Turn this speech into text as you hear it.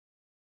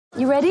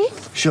You ready?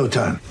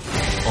 Showtime.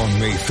 On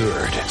May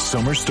 3rd,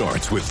 summer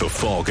starts with The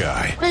Fall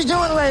Guy. Let's do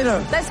it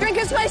later. Let's drink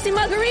a spicy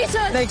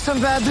margarita. Make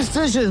some bad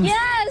decisions.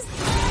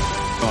 Yes!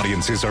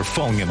 Audiences are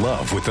falling in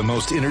love with the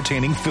most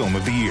entertaining film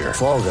of the year.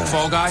 Fall Guy.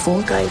 Fall Guy?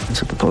 Fall guy.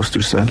 That's what the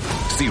poster said.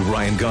 See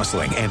Ryan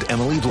Gosling and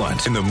Emily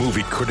Blunt in the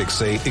movie critics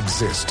say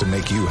exists to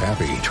make you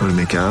happy. Trying to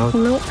make it out?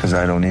 Nope. Because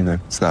I don't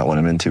either. It's not what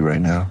I'm into right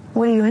now.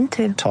 What are you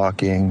into?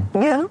 Talking.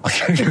 Yeah.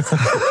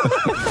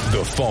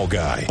 The Fall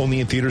Guy.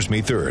 Only in theaters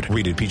May 3rd.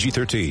 Rated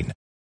PG-13.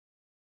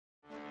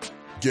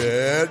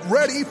 Get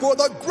ready for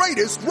the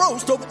greatest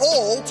roast of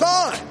all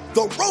time.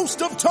 The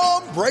Roast of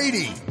Tom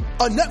Brady.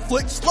 A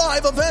Netflix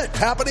live event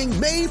happening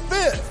May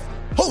 5th.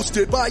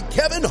 Hosted by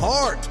Kevin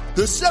Hart.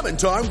 The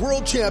 7-time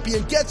world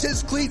champion gets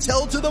his cleats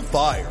held to the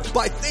fire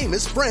by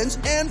famous friends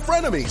and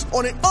frenemies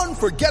on an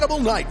unforgettable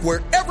night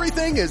where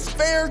everything is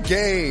fair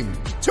game.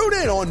 Tune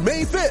in on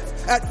May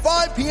 5th at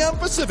 5 p.m.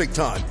 Pacific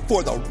time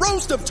for the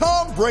Roast of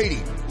Tom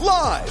Brady.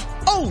 Live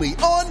only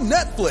on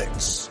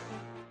Netflix.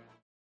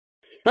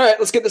 All right,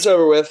 let's get this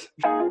over with.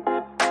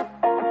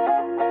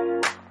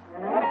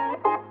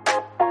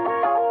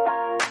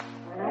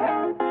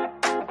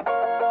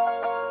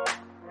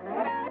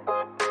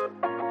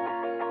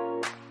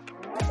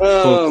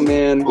 Oh,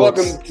 man.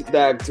 Welcome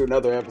back to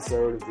another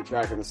episode of the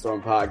Tracking the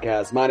Storm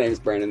podcast. My name is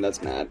Brandon.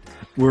 That's Matt.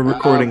 We're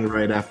recording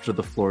right after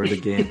the Florida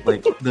game.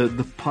 Like,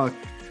 the puck,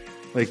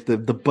 like, the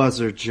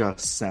buzzer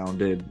just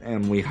sounded,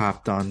 and we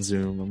hopped on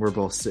Zoom, and we're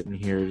both sitting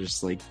here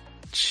just like,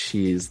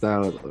 geez, that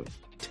was a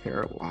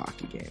terrible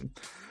hockey game.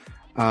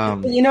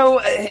 You know,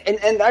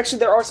 and actually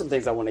there are some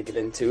things I want to get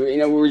into. You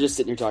know, we were just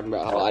sitting here talking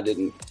about how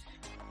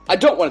I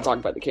don't want to talk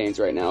about the Canes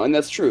right now, and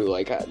that's true.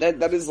 Like,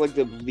 that is like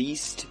the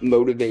least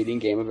motivating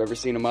game I've ever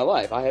seen in my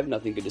life. I have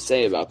nothing good to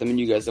say about them, and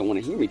you guys don't want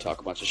to hear me talk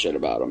a bunch of shit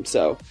about them.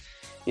 So,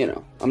 you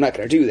know, I'm not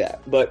going to do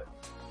that. But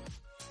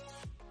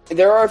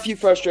there are a few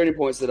frustrating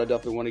points that I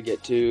definitely want to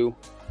get to.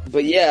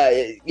 But yeah,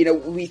 you know,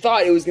 we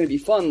thought it was going to be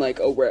fun. Like,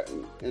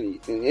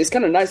 it's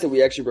kind of nice that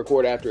we actually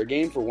record after a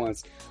game for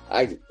once.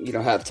 I,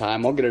 have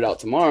time. I'll get it out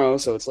tomorrow.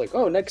 So it's like,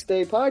 next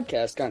day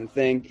podcast kind of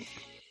thing.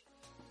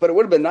 But it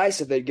would have been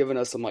nice if they'd given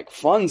us some like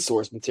fun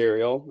source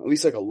material, at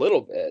least like a little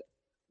bit.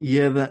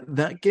 Yeah,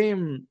 that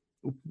game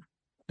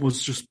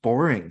was just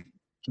boring.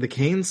 The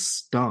Canes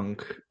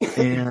stunk,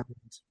 and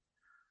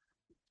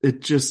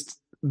it just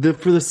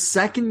for the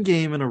second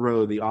game in a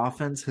row, the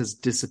offense has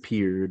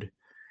disappeared.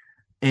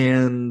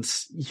 And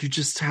you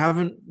just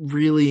haven't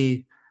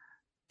really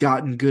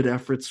gotten good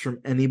efforts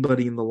from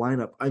anybody in the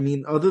lineup. I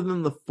mean, other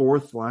than the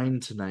fourth line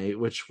tonight,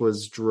 which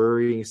was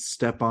Drury,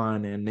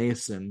 Stepan, and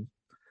Nason,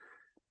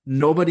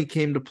 nobody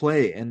came to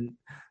play. And,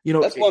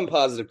 that's one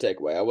positive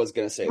takeaway. I was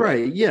going to say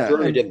right, that. Yeah.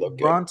 Drury did look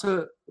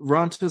good.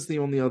 Ronta's the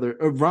only other.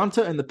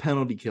 Ronta and the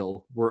penalty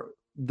kill were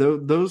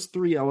those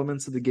three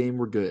elements of the game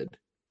were good.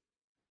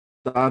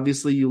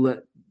 Obviously, you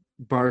let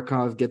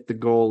Barkov get the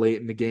goal late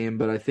in the game,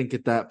 but I think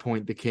at that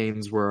point the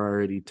Canes were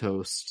already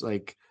toast.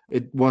 Like,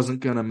 it wasn't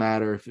going to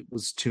matter if it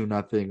was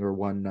 2-0 or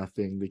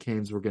 1-0. The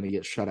Canes were going to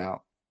get shut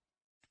out.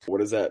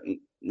 What is that?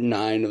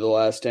 9 of the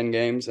last 10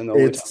 games, and the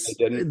only time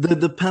they didn't.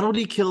 The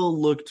penalty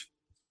kill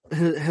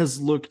has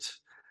looked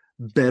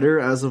better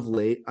as of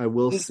late. I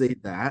will say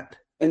that.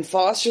 And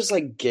Foss just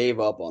like gave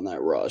up on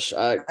that rush.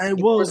 There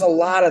was a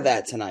lot of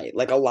that tonight.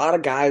 Like, a lot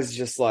of guys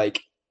just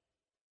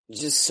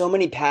so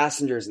many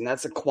passengers, and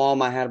that's a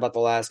qualm I had about the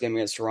last game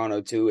against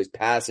Toronto too. Is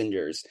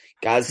passengers,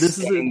 guys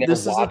sitting there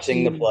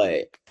watching the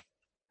play.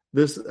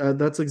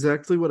 That's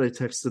exactly what I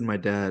texted my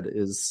dad.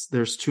 Is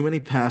there's too many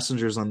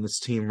passengers on this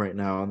team right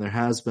now, and there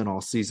has been all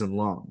season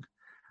long.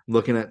 I'm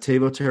looking at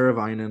Teuvo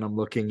Teravainen. I'm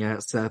looking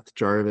at Seth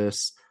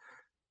Jarvis.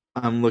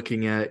 I'm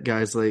looking at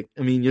guys like,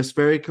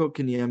 Jesperi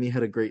Kotkaniemi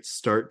had a great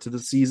start to the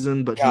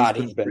season, but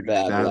he's been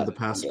bad the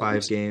past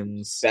 5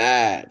 games.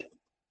 Bad.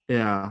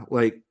 Yeah,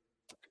 like.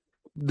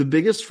 The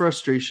biggest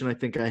frustration I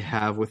think I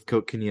have with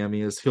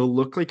Kotkaniemi is he'll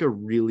look like a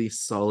really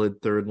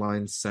solid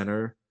third-line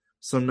center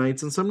some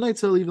nights, and some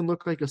nights he'll even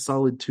look like a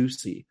solid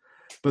 2C.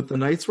 But the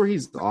nights where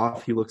he's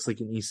off, he looks like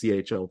an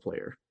ECHL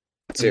player.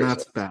 Seriously. And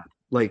that's bad.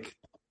 Like,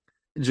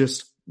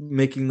 just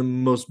making the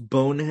most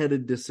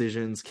boneheaded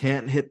decisions,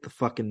 can't hit the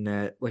fucking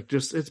net. Like,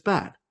 just, it's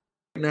bad.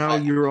 Now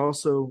you're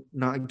also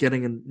not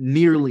getting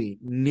nearly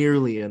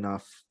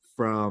enough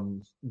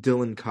from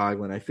Dylan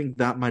Coghlan. I think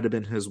that might have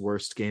been his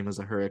worst game as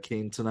a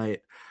Hurricane tonight.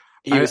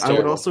 I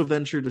would also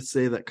venture to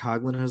say that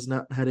Coghlan has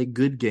not had a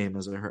good game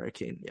as a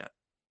Hurricane yet.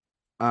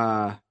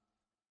 I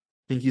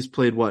think he's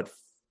played 5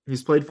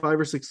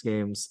 or 6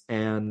 games,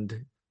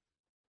 and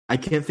I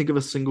can't think of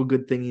a single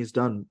good thing he's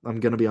done. I'm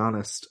going to be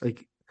honest.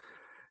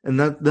 And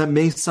that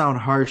may sound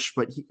harsh,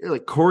 but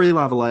Corey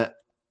Lavalette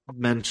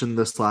mentioned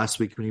this last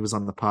week when he was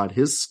on the pod.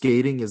 His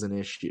skating is an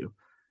issue.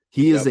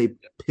 He is a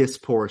piss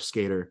poor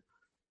skater.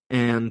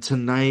 And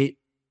tonight,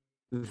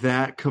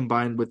 that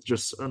combined with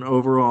just an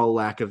overall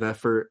lack of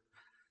effort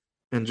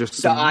and just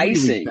some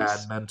really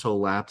bad mental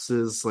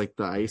lapses, like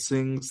the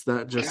icings,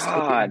 that just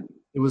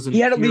it was.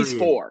 He had at least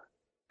 4.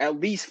 at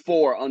least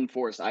 4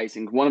 unforced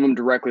icings. One of them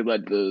directly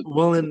led to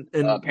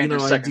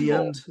Panthers' I second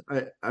goal.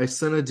 I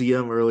sent a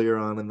DM earlier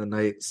on in the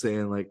night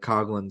saying like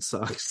Coughlin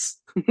sucks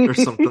or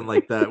something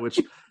like that, which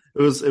it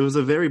was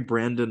a very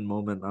Brandon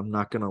moment. I'm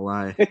not gonna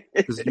lie,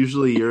 because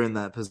usually you're in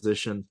that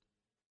position.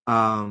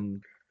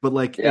 But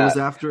like it was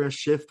after a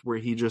shift where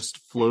he just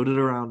floated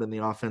around in the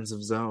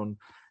offensive zone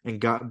and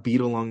got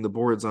beat along the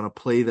boards on a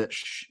play that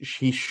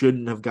he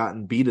shouldn't have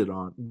gotten beaten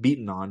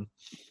on.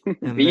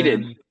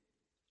 And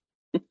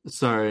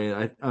sorry,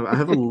 I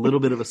have a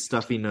little bit of a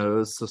stuffy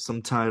nose, so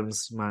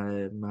sometimes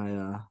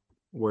my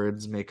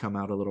words may come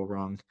out a little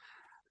wrong.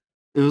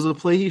 It was a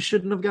play he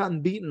shouldn't have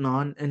gotten beaten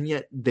on, and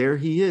yet there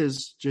he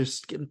is,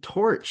 just getting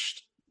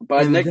torched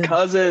by Nick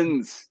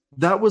Cousins.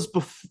 That was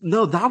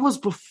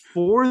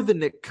before the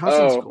Nick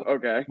Cousins goal.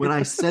 Okay. When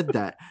I said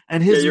that,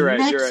 and his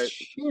next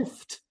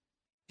shift,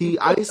 he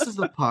ices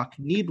the puck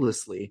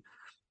needlessly.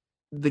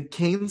 The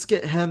Canes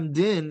get hemmed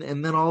in,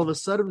 and then all of a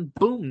sudden,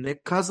 boom,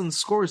 Nick Cousins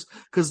scores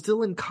because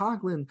Dylan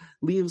Coughlin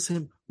leaves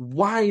him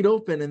wide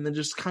open and then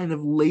just kind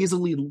of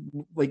lazily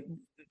like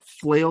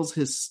flails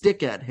his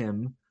stick at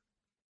him.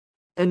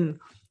 And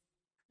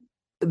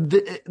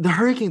the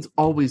Hurricanes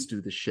always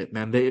do this shit,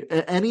 man.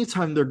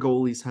 Anytime their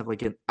goalies have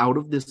like an out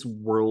of this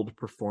world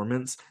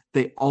performance,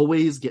 they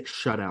always get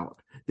shut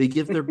out. They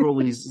give their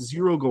goalies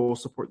 0 goal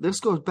support. This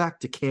goes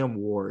back to Cam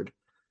Ward.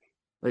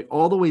 Like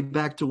all the way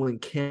back to when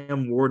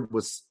Cam Ward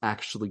was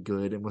actually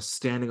good and was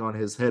standing on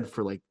his head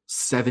for like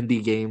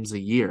 70 games a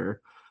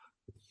year.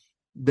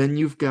 Then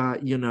you've got,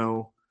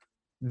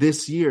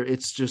 this year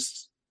it's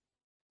just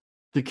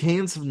the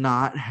Canes have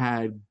not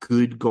had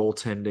good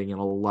goaltending in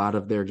a lot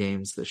of their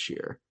games this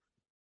year.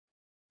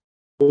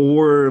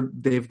 Or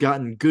they've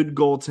gotten good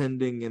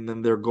goaltending and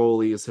then their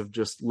goalies have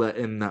just let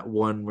in that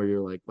one where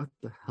you're like, what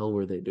the hell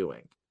were they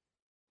doing?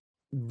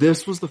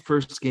 This was the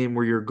first game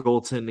where your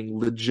goaltending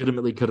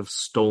legitimately could have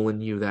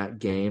stolen you that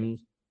game,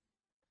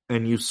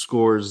 and you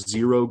score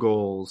 0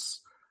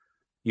 goals.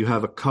 You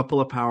have a couple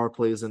of power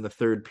plays in the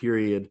third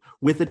period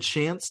with a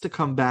chance to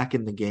come back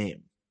in the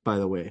game, by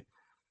the way.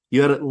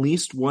 You had at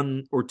least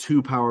 1 or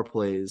 2 power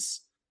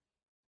plays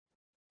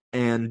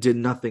and did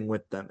nothing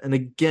with them. And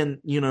again,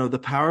 the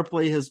power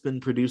play has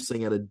been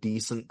producing at a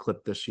decent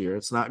clip this year.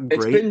 It's not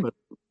great, but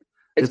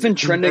it's been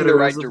trending the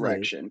right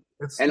direction.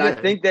 I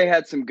think they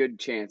had some good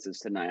chances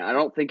tonight. I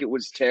don't think it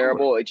was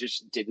terrible. It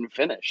just didn't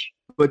finish.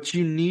 But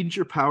you need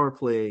your power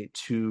play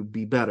to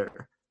be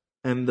better.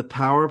 And the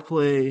power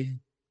play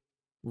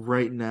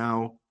right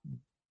now,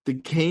 the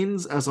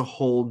Canes as a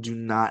whole do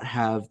not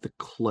have the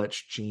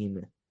clutch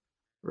gene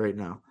right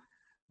now.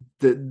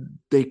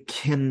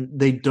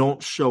 They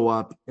don't show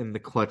up in the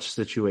clutch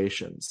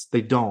situations.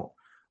 They don't.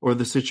 Or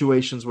the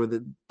situations where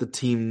the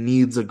team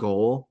needs a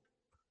goal.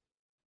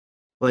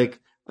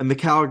 Like in the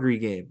Calgary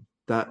game,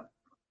 that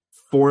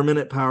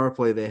 4-minute power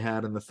play they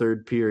had in the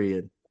third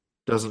period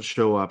doesn't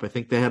show up. I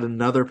think they had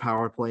another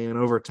power play in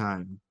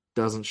overtime,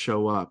 doesn't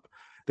show up.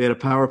 They had a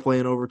power play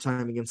in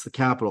overtime against the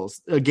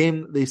Capitals, a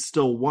game they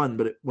still won,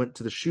 but it went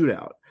to the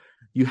shootout.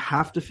 You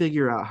have to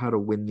figure out how to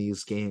win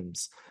these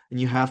games, and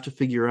you have to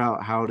figure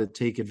out how to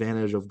take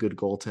advantage of good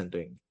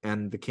goaltending,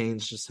 and the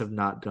Canes just have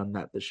not done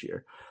that this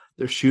year.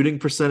 Their shooting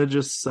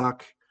percentages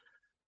suck.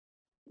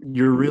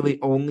 You're really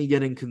only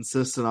getting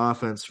consistent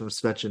offense from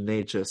Svechkin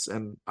Necas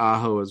and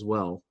Aho as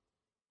well.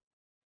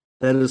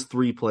 That is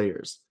 3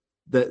 players.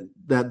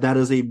 That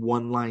is a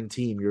one-line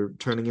team. You're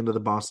turning into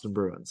the Boston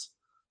Bruins.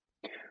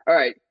 All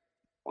right.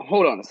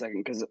 Hold on a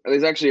second, because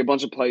there's actually a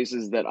bunch of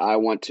places that I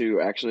want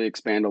to actually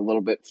expand a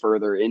little bit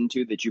further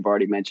into that you've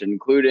already mentioned,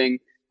 including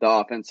the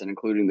offense and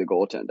including the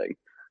goaltending.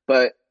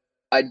 But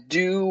I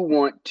do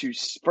want to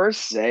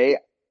first say,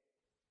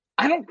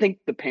 I don't think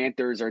the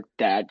Panthers are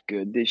that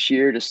good this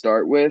year to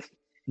start with.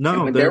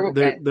 No,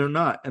 they're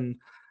not. And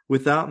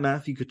without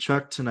Matthew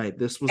Tkachuk tonight,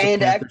 this was a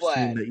Panthers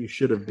team that you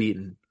should have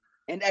beaten.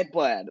 And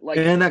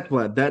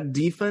Ekblad. That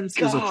defense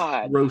is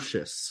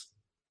atrocious.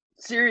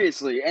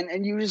 Seriously.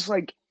 And you just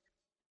like...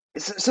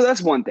 So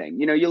that's one thing.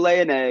 You lay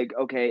an egg.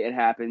 Okay, it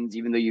happens.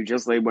 Even though you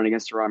just laid one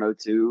against Toronto,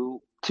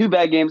 two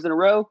bad games in a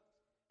row,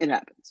 it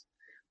happens.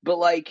 But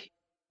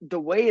the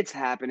way it's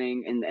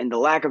happening and the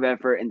lack of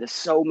effort and the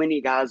so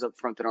many guys up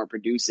front that aren't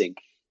producing,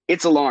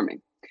 it's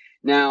alarming.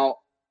 Now,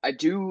 I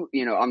do,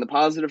 on the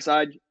positive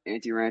side,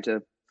 Antti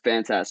Raanta,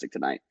 fantastic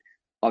tonight.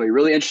 I'll be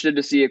really interested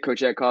to see if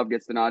Kochetkov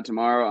gets the nod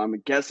tomorrow. I'm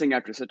guessing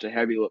after such a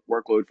heavy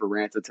workload for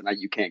Raanta tonight,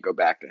 you can't go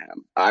back to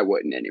him. I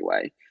wouldn't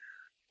anyway.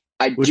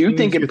 Which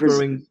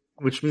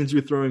means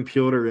you're throwing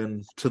Piotr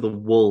into the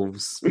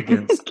Wolves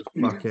against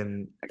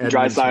fucking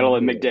Draisaitl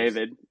and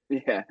McDavid.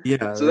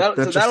 Yeah. So that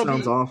just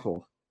sounds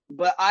awful.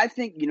 But I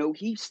think,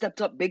 he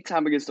stepped up big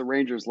time against the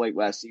Rangers late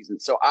last season.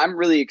 So I'm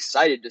really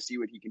excited to see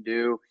what he can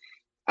do.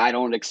 I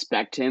don't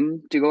expect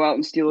him to go out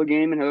and steal a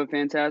game and have a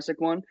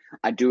fantastic one.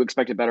 I do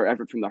expect a better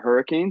effort from the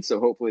Hurricanes, so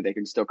hopefully they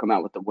can still come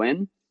out with the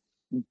win.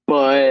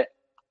 But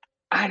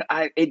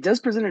it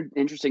does present an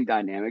interesting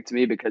dynamic to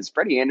me because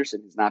Freddie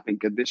Anderson has not been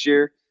good this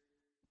year.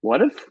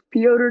 What if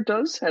Piotr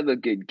does have a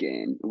good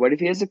game? What if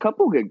he has a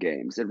couple good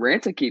games and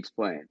Raanta keeps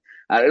playing?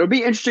 It'll be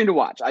interesting to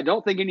watch. I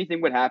don't think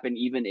anything would happen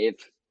even if,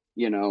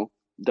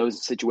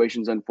 those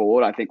situations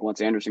unfold. I think once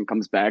Anderson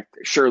comes back,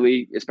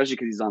 surely, especially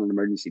because he's on an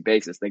emergency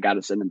basis, they got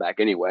to send him back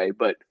anyway.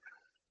 But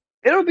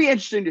it'll be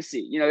interesting to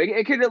see.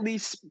 It could at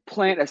least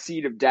plant a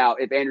seed of doubt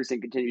if Anderson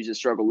continues to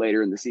struggle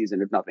later in the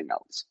season, if nothing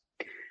else.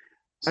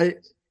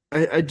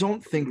 I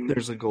don't think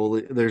there's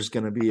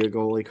going to be a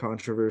goalie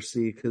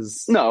controversy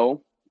because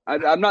no,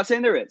 I'm not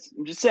saying there is.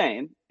 I'm just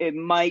saying it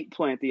might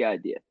plant the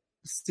idea.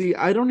 See,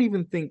 I don't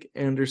even think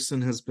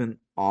Anderson has been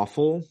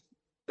awful.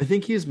 I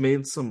think he's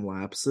made some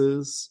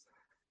lapses.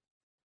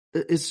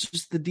 It's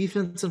just the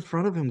defense in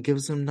front of him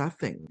gives him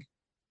nothing.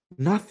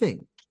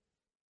 Nothing.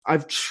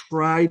 I've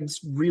tried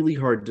really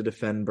hard to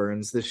defend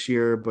Burns this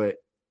year, but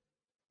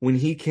when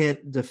he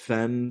can't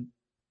defend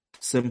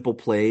simple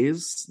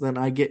plays, then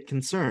I get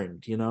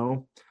concerned,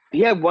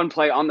 He had one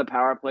play on the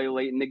power play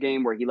late in the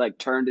game where he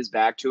turned his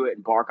back to it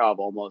and Barkov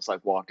almost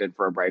walked in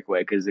for a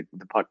breakaway because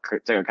the puck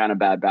took a kind of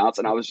bad bounce.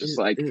 And I was just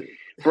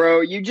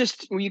bro,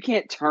 you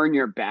can't turn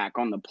your back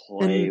on the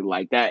play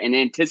like that and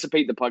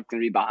anticipate the puck's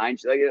going to be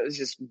behind you. It was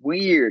just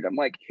weird. I'm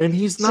and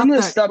he's not some of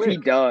the that stuff quick. He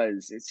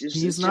does. It's just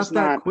he's not just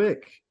that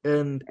quick,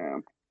 and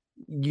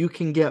you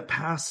can get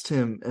past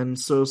him. And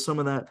so some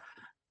of that.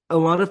 A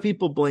lot of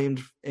people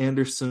blamed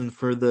Anderson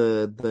for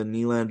the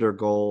Nylander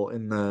goal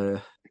in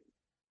the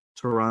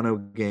Toronto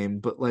game,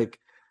 but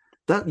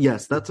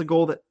that's a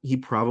goal that he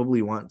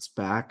probably wants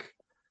back.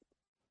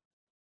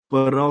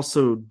 But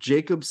also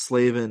Jacob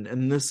Slavin,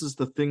 and this is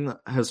the thing that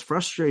has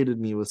frustrated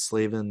me with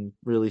Slavin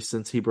really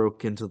since he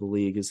broke into the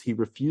league, is he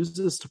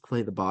refuses to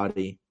play the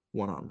body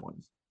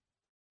one-on-one.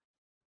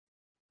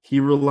 He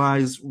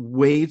relies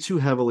way too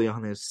heavily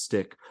on his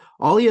stick.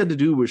 All he had to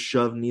do was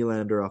shove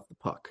Nylander off the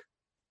puck.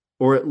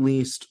 Or at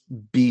least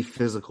be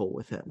physical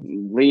with him.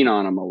 Lean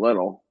on him a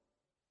little.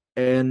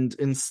 And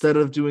instead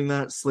of doing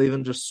that,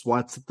 Slavin just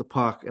swats at the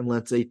puck and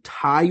lets a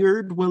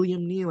tired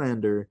William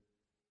Nylander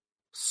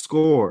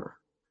score.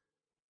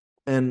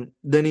 And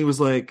then he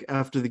was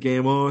after the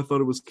game, I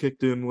thought it was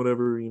kicked in,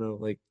 whatever,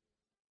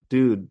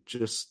 dude,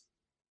 just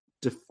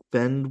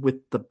defend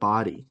with the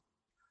body.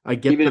 I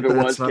get even that if it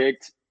that's was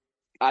kicked.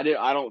 I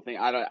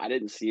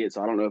didn't see it,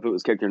 so I don't know if it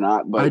was kicked or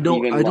not. But I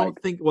don't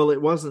think. Well,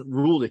 it wasn't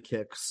ruled a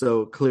kick,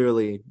 so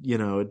clearly,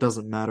 it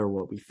doesn't matter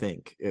what we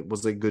think. It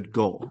was a good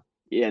goal.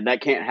 Yeah,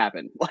 that can't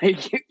happen.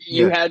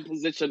 You had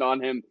position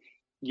on him.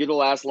 You're the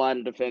last line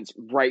of defense,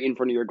 right in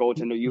front of your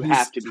goaltender. You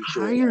have to be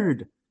sure.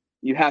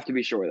 You have to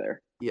be sure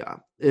there. Yeah,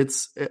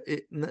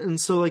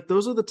 and so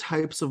those are the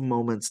types of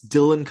moments.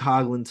 Dylan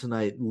Coghlan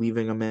tonight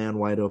leaving a man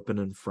wide open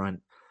in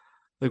front.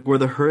 Where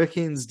the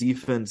Hurricanes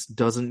defense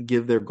doesn't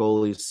give their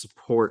goalies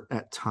support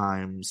at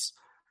times.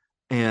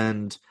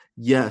 And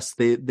yes,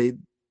 the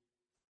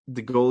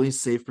goalies'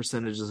 save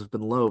percentages have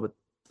been low, but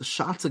the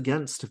shots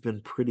against have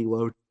been pretty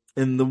low.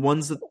 And the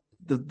ones that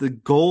the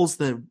goals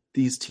that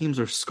these teams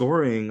are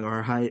scoring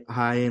are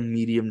high and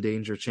medium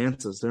danger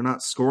chances. They're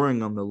not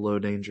scoring on the low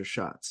danger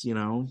shots,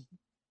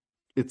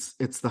 It's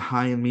the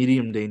high and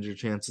medium danger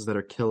chances that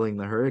are killing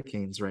the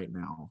Hurricanes right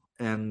now.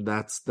 And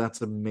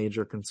that's a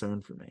major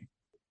concern for me.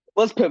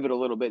 Let's pivot a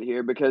little bit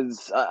here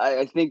because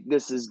I think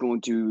this is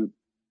going to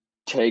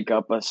take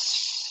up a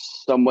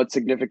somewhat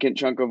significant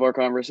chunk of our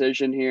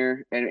conversation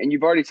here. And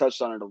you've already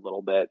touched on it a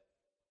little bit.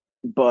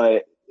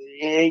 But,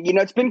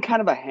 it's been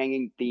kind of a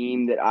hanging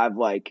theme that I've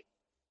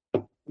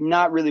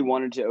not really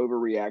wanted to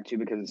overreact to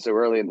because it's so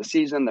early in the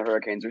season. The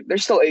Hurricanes they're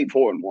still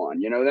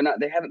 8-4-1.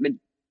 They haven't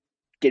been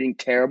getting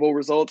terrible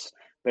results.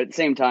 But at the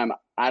same time,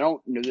 I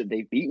don't know that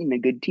they've beaten a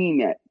good team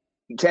yet.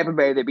 Tampa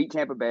Bay, they beat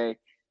Tampa Bay.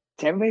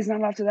 Tampa Bay's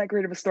not off to that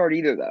great of a start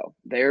either, though.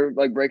 They're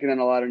breaking in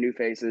a lot of new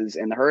faces,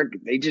 and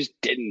they just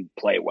didn't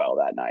play well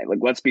that night.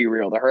 Let's be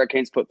real. The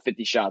Hurricanes put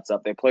 50 shots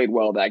up. They played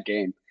well that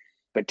game,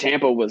 but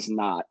Tampa was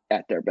not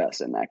at their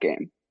best in that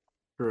game.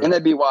 Correct. And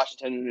they beat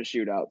Washington in a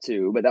shootout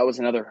too, but that was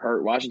another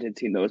hurt Washington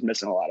team that was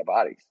missing a lot of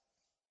bodies.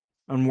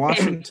 And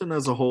Washington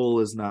as a whole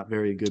is not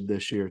very good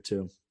this year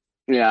too.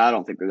 Yeah, I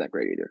don't think they're that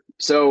great either.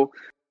 So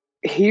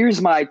here's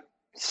my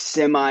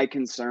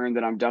semi-concern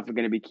that I'm definitely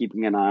going to be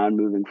keeping an eye on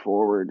moving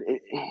forward.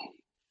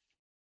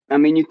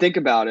 You think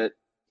about it.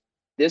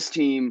 This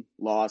team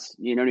lost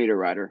Nino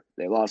Niederreiter.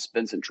 They lost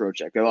Vincent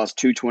Trocheck. They lost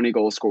 2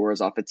 20-goal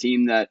scorers off a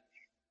team that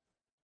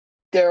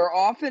their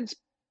offense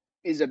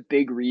is a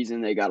big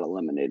reason they got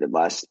eliminated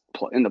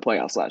in the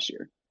playoffs last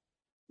year.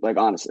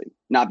 Honestly,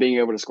 not being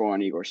able to score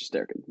on Igor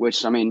Shesterkin,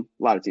 which, a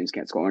lot of teams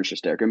can't score on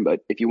Shesterkin,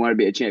 but if you want to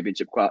be a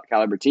championship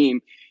caliber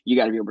team, you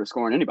got to be able to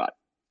score on anybody.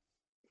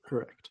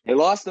 Correct. They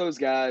lost those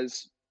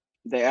guys.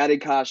 They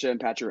added Kasha and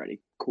Pacioretty.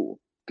 Cool.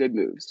 Good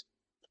moves.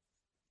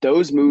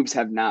 Those moves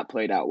have not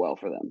played out well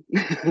for them.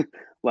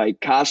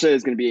 Kasha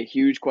is going to be a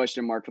huge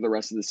question mark for the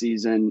rest of the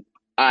season.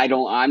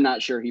 I'm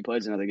not sure he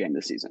plays another game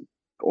this season.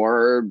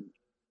 Or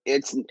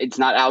it's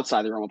not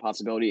outside the realm of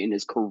possibility in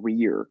his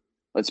career.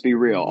 Let's be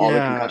real. All the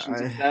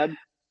concussions he's had.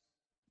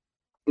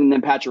 And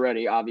then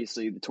Pacioretty,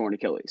 obviously, the torn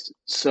Achilles.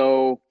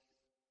 So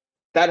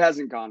that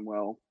hasn't gone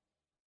well.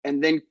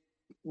 And then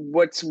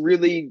what's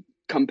really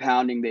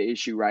compounding the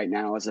issue right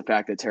now is the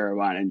fact that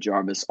Teravainen and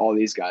Jarvis, all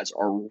these guys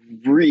are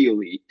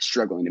really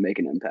struggling to make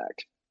an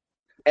impact.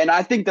 And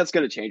I think that's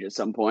going to change at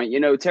some point.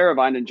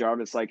 Teravainen and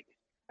Jarvis, like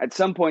at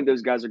some point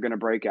those guys are going to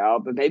break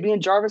out, but maybe in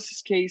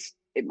Jarvis's case,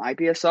 it might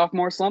be a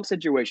sophomore slump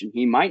situation.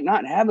 He might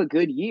not have a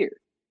good year.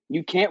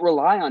 You can't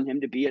rely on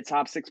him to be a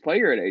top 6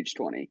 player at age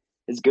 20.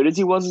 As good as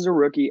he was as a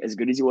rookie, as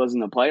good as he was in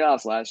the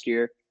playoffs last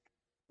year,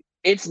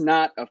 it's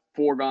not a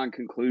foregone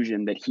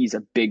conclusion that he's a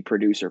big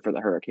producer for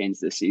the Hurricanes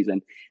this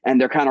season, and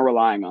they're kind of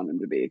relying on him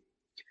to be.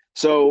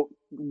 So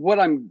what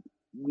I'm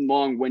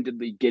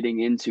long-windedly getting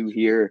into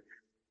here,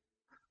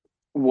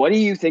 what do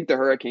you think the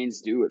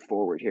Hurricanes do at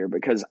forward here?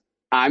 Because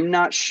I'm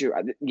not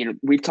sure.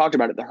 We've talked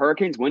about it. The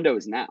Hurricanes window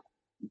is now.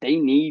 They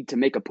need to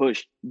make a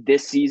push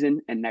this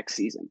season and next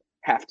season.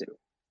 Have to.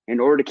 In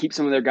order to keep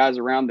some of their guys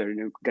around, they're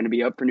going to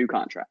be up for new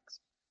contracts.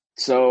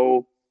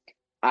 So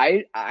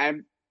I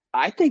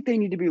think they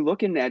need to be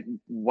looking at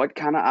what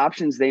kind of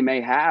options they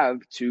may have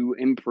to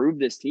improve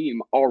this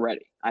team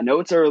already. I know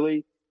it's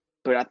early,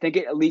 but I think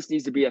it at least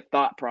needs to be a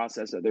thought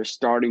process that they're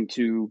starting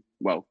to,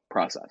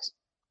 process.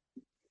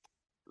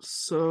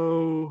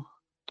 So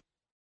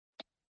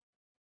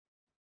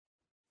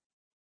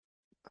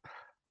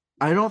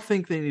I don't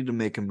think they need to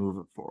make a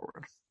move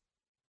forward.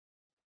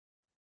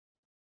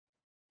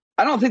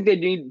 I don't think they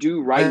need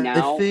to do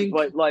now,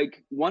 but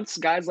once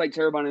guys like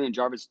Teravainen and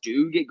Jarvis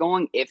do get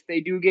going, if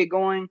they do get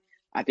going,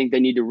 I think they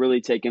need to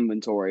really take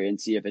inventory and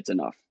see if it's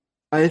enough.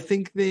 I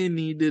think they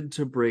needed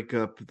to break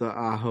up the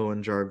Aho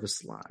and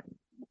Jarvis line,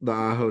 the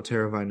Aho,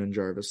 Teravainen, and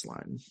Jarvis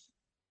line.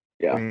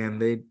 Yeah. And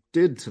they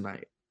did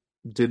tonight.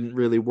 Didn't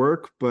really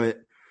work, but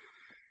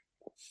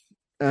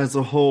as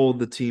a whole,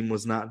 the team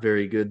was not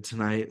very good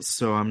tonight,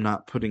 so I'm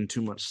not putting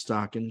too much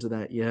stock into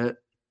that yet.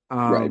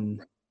 Right.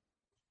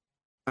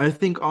 I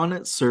think on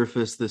its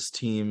surface, this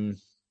team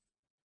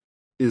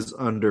is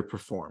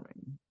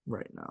underperforming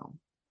right now,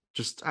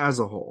 just as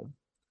a whole.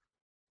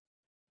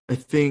 I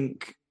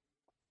think,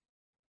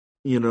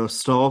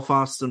 Stahl,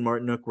 Fast, and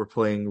Martinook were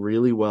playing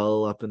really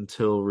well up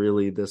until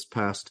really this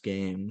past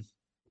game.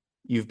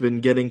 You've been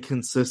getting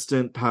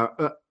consistent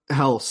power.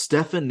 Hell,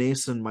 Stefan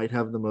Nason might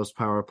have the most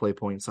power play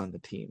points on the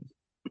team.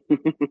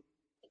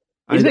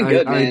 He's been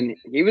good, man.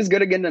 He was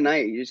good again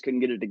tonight. You just couldn't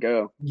get it to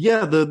go.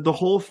 Yeah, the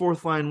whole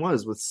fourth line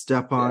was with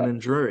Stepan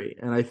and Drury.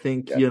 And I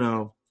think,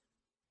 Paul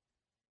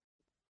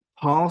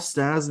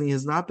Stastny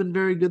has not been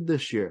very good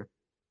this year.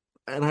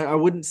 And I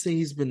wouldn't say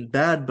he's been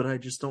bad, but I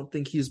just don't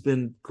think he's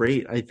been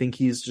great. I think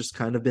he's just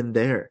kind of been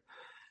there.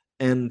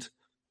 And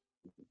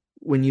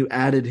when you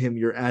added him,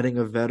 you're adding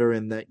a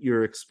veteran that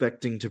you're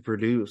expecting to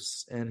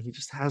produce, and he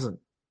just hasn't.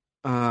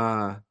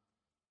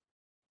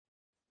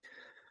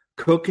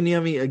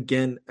 Kotkaniemi,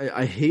 again,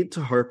 I hate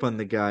to harp on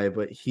the guy,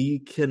 but he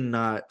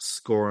cannot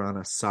score on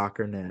a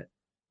soccer net.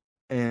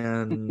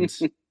 And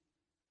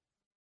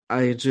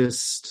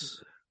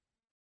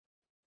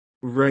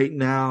right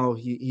now,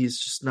 he's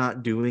just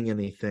not doing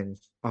anything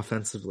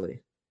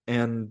offensively.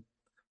 And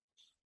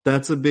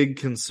that's a big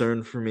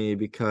concern for me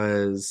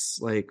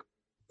because,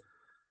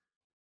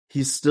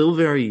 he's still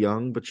very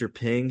young, but you're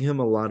paying him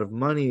a lot of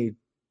money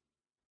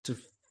to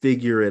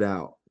figure it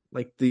out.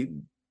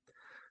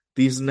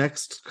 These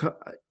next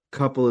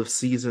couple of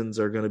seasons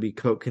are going to be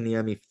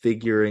Kotkaniemi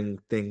figuring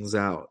things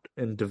out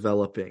and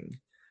developing.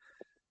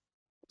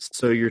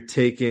 So you're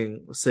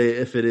taking, say,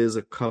 if it is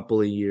a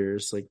couple of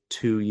years,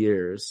 2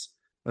 years,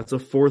 that's a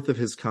fourth of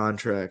his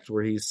contract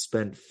where he's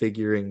spent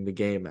figuring the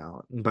game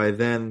out. And by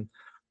then,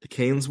 the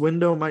Canes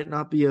window might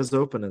not be as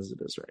open as it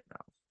is right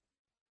now.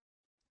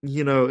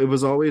 It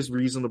was always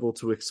reasonable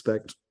to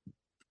expect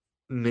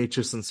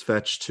Necas and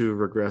Svetch to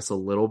regress a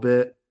little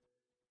bit.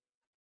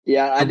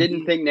 Yeah, I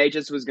didn't think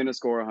Necas was going to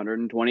score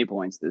 120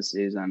 points this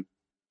season.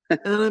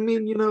 And I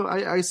mean,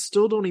 I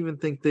still don't even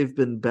think they've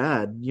been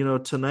bad.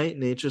 Tonight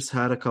Necas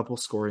had a couple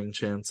scoring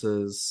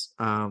chances.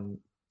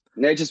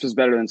 Necas was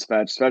better than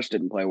Svetch. Svetch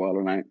didn't play well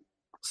tonight.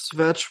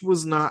 Svetch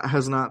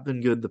has not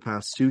been good the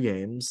past 2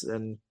 games,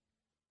 and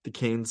the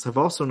Canes have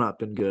also not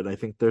been good. I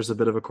think there's a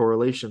bit of a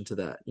correlation to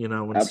that. When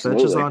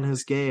Svetch is on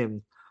his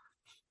game,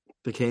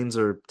 the Canes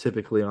are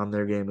typically on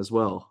their game as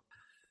well.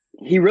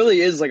 He really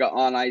is an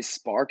on-ice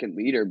spark and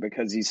leader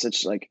because he's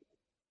such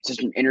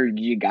an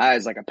energy guy.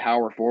 He's a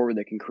power forward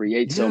that can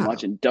create so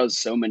much and does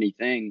so many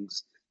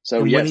things.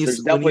 So and yes, there's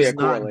definitely a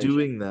correlation. Not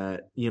doing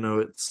that,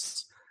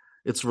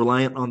 it's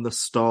reliant on the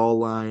Stahl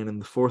line and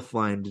the fourth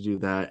line to do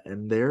that,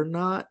 and they're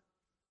not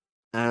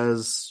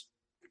as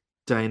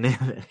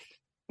dynamic.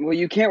 Well,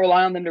 you can't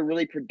rely on them to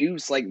really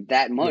produce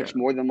that much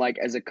more than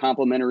as a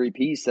complementary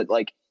piece that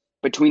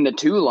between the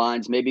 2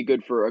 lines may be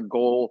good for a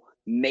goal,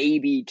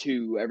 maybe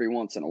 2 every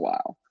once in a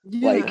while.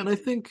 Yeah, and I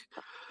think,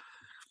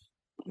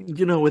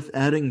 with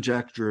adding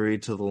Jack Drury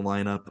to the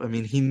lineup, I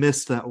mean, he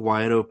missed that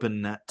wide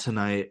open net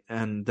tonight,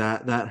 and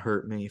that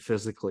hurt me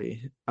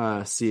physically,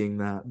 seeing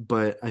that.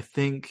 But I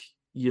think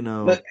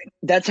But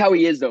that's how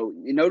he is, though.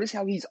 You notice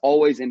how he's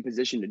always in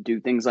position to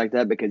do things like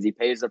that because he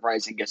pays the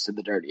price and gets to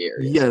the dirty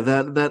areas. Yeah,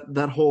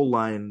 that whole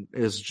line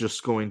is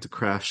just going to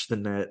crash the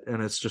net,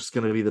 and it's just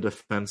going to be the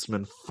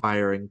defenseman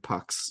firing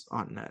pucks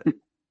on net.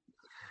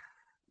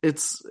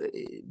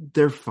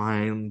 They're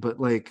fine, but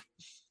like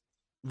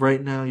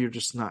right now you're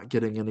just not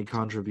getting any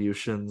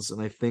contributions, and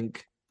I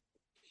think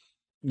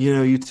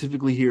you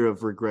typically hear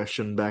of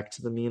regression back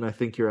to the mean. I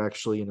think you're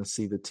actually going to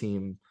see the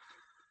team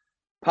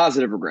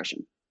positive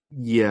regression.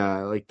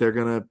 Yeah, like they're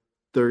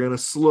gonna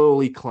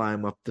slowly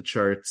climb up the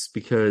charts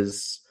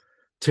because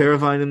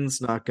Teravainen's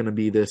not gonna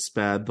be this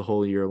bad the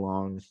whole year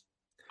long.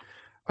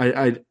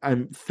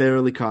 I'm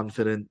fairly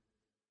confident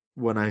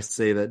when I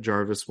say that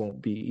Jarvis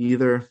won't be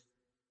either.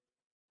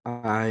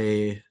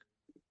 I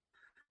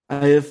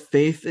have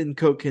faith in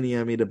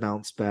Kotkaniemi to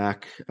bounce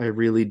back. I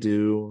really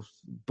do,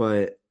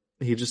 but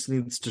he just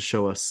needs to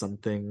show us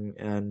something,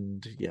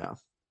 and yeah.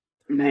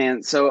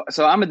 Man, so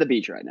I'm at the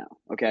beach right now,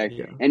 okay?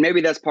 Yeah. And maybe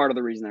that's part of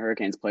the reason the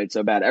Hurricanes played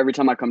so bad. Every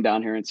time I come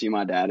down here and see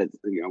my dad, it's,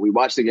 we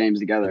watch the games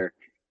together,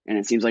 and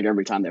it seems like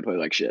every time they play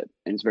like shit,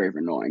 and it's very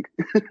annoying.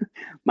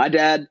 My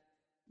dad,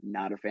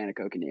 not a fan of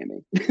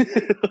Kotkaniemi.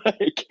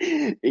 Like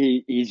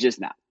he's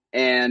just not.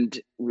 And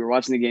we were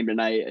watching the game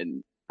tonight,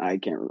 and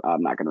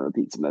I'm not going to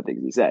repeat some of the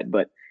things he said,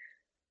 but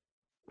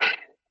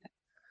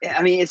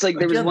I mean, it's like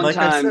there was one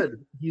time. I said,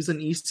 he's an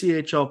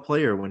ECHL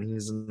player when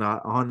he's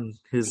not on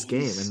his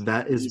game, and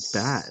that is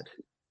bad.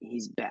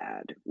 He's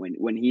bad.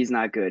 When he's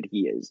not good,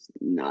 he is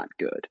not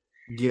good.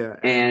 Yeah.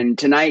 And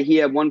tonight he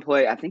had one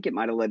play. I think it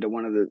might have led to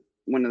one of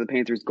the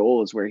Panthers'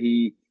 goals where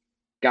he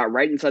got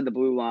right inside the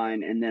blue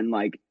line and then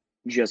like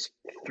just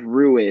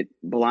threw it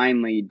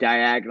blindly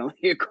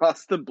diagonally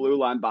across the blue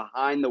line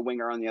behind the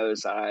winger on the other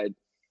side.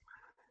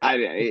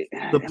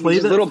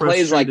 Little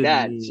plays like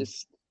that. It's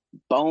just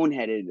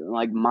boneheaded,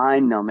 like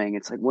mind numbing.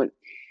 It's like what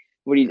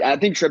do you? I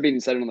think Tripp even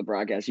said it on the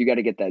broadcast. You got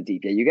to get that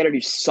deep. You got to do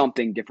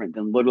something different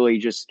than literally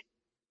just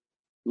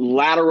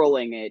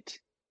lateraling it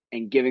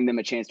and giving them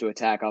a chance to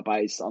attack up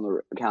ice on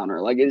the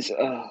counter. Like it's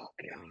God.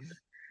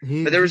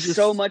 But there was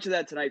so much of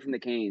that tonight from the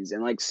Canes,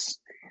 and like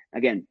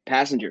again,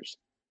 passengers.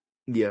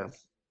 Yeah,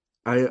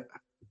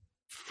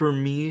 for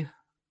me,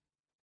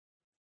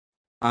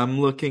 I'm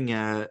looking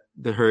at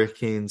the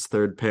Hurricanes'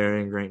 third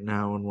pairing right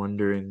now and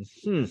wondering,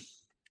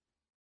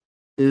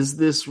 is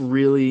this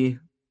really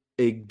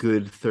a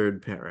good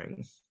third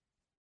pairing?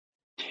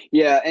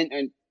 Yeah,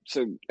 and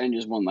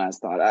just one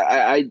last thought.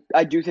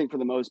 I do think for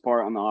the most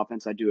part on the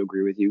offense, I do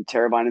agree with you.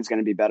 Teravainen's going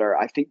to be better.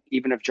 I think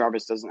even if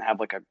Jarvis doesn't have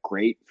like a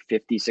great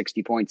 50,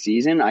 60-point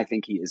season, I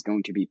think he is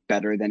going to be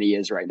better than he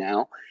is right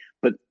now.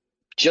 But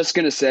just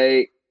going to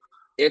say,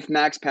 if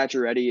Max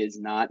Pacioretty is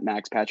not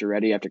Max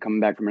Pacioretty after coming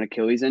back from an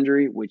Achilles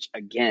injury, which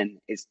again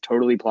is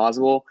totally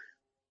plausible,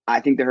 I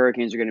think the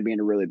Hurricanes are going to be in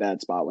a really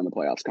bad spot when the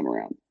playoffs come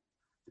around.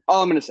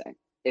 All I'm going to say.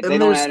 If they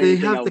don't add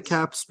anything else, the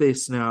cap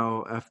space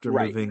now after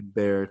moving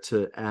Bear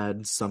to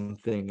add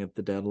something at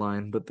the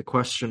deadline. But the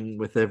question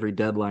with every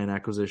deadline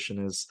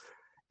acquisition is,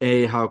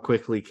 A, how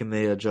quickly can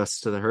they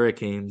adjust to the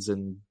Hurricanes?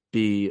 And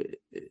B,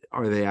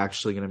 are they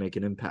actually going to make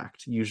an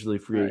impact? Usually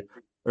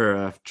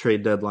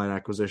trade deadline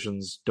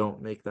acquisitions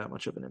don't make that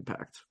much of an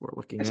impact. We're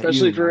looking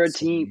especially for a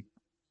team.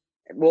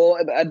 Well,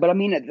 but I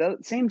mean, at the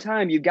same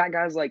time, you've got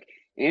guys like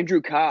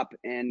Andrew Kopp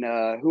and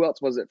who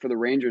else was it for the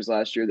Rangers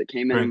last year that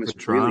came in and was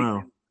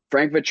really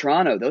Frank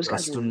Vetrano. Those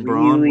guys are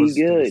really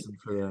good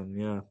for them.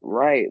 Yeah.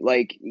 Right.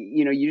 Like,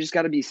 you just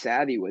got to be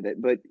savvy with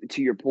it. But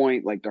to your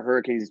point, like the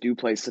Hurricanes do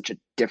play such a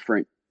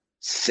different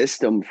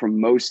system from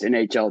most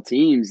NHL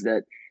teams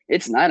that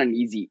it's not an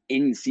easy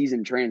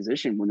in-season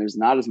transition when there's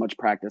not as much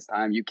practice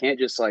time. You can't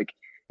just like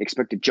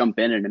expect to jump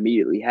in and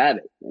immediately have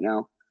it,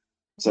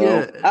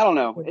 So I don't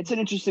know. It's an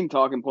interesting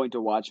talking point to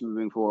watch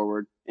moving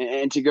forward.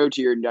 And to go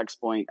to your next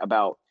point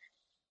about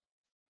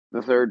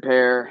the third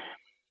pair,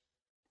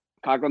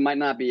 Coghlan might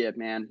not be it,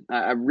 man.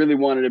 I really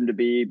wanted him to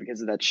be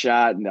because of that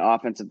shot and the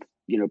offensive,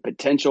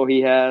 potential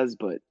he has.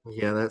 But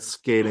yeah, that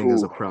skating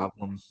is a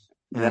problem.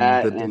 He's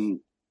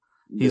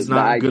the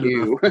not good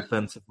IQ. enough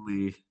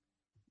defensively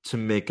to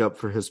make up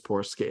for his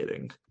poor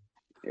skating.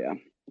 Yeah.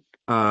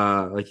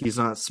 Like he's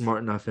not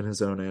smart enough in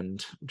his own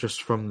end,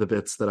 just from the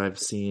bits that I've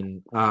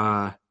seen.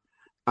 I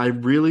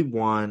really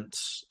want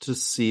to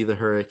see the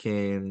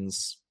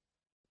Hurricanes.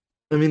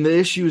 I mean, the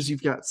issue is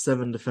you've got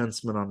 7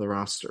 defensemen on the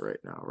roster right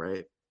now,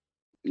 right?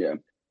 Yeah.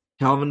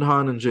 Calvin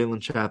Hahn and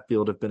Jalen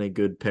Chatfield have been a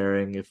good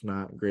pairing, if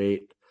not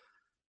great.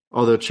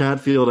 Although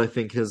Chatfield, I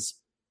think, has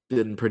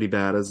been pretty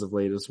bad as of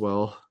late as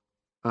well.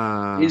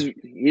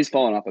 He's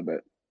fallen off a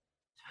bit.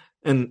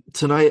 And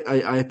tonight,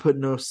 I put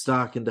no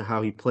stock into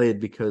how he played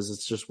because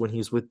it's just when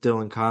he's with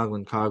Dylan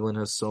Coghlan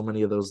has so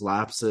many of those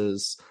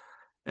lapses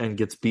and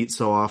gets beat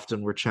so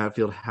often where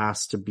Chatfield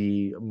has to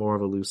be more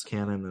of a loose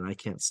cannon, and I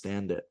can't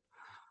stand it.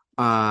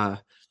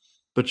 But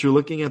you're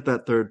looking at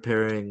that third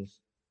pairing,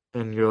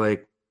 and you're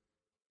like,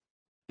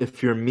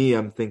 if you're me,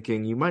 I'm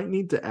thinking you might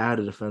need to add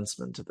a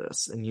defenseman to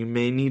this, and you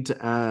may need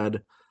to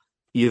add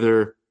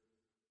either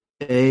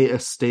a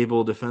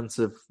stable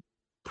defensive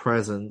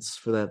presence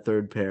for that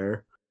third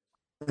pair.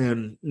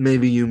 And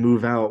maybe you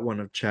move out one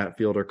of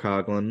Chatfield or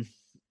Coughlin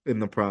in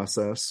the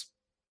process.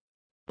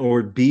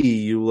 Or B,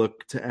 you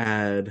look to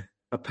add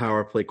a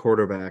power play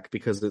quarterback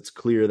because it's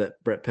clear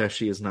that Brett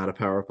Pesce is not a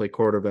power play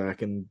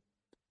quarterback and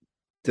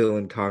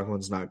Dylan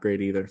Coughlin's not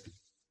great either.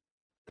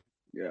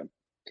 Yeah.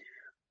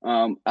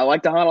 I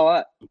like DeHaan a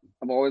lot.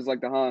 I've always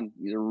liked DeHaan.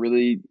 He's a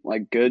really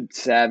good,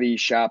 savvy,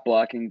 shot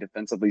blocking,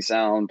 defensively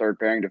sound, third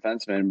pairing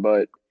defenseman,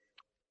 but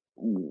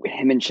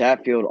him and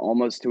Chatfield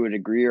almost to a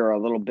degree are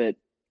a little bit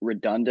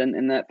redundant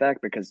in that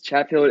fact because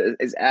Chatfield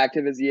is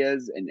active as he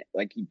is and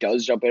he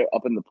does jump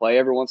up in the play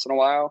every once in a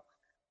while,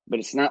 but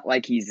it's not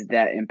like he's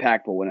that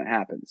impactful when it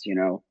happens,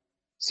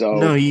 So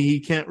no,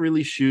 he can't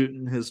really shoot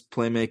and his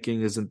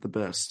playmaking isn't the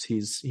best.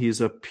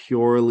 He's a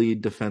purely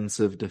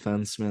defensive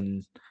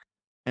defenseman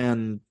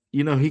and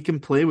he can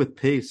play with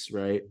pace,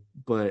 right?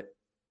 But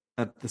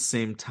at the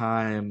same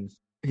time,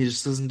 he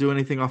just doesn't do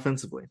anything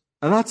offensively.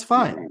 And that's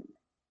fine. Right.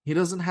 He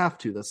doesn't have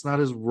to. That's not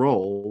his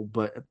role,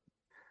 but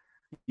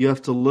you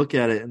have to look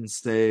at it and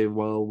say,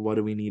 well, what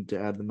do we need to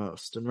add the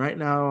most? And right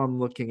now I'm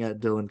looking at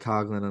Dylan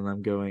Coughlin and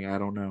I'm going, I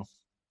don't know.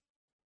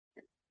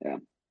 Yeah.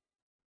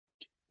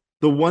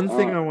 The one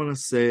thing I want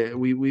to say,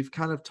 we've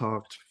kind of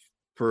talked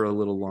for a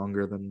little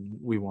longer than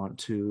we want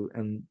to,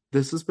 and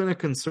this has been a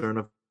concern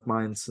of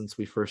mine since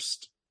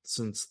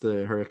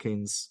the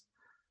Hurricanes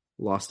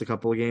lost a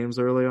couple of games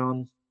early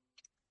on.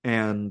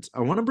 And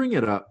I want to bring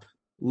it up.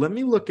 Let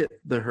me look at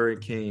the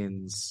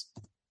Hurricanes'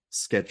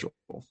 schedule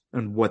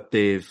and what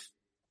they've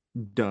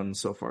done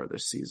so far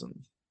this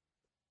season.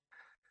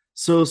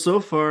 So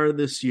far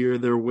this year,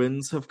 their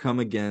wins have come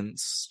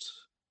against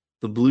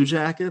the Blue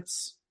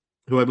Jackets,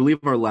 who I believe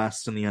are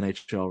last in the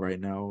NHL right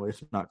now,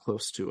 if not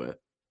close to it.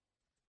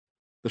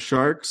 The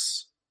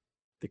Sharks,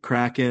 the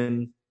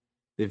Kraken,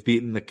 they've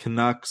beaten the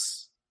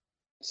Canucks,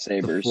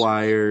 Sabres, the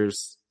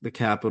Flyers, the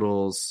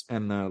Capitals,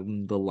 and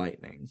the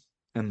Lightning,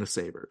 and the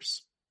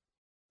Sabres.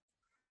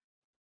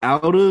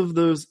 Out of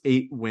those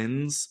 8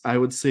 wins, I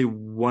would say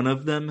one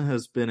of them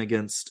has been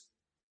against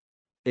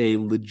a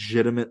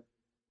legitimate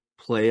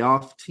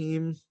playoff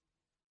team,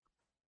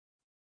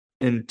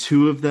 and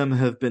 2 of them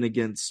have been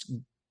against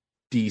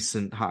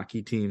decent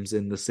hockey teams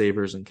in the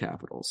Sabres and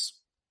Capitals.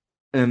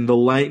 And the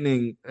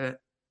Lightning,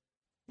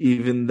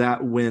 even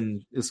that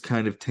win is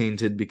kind of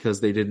tainted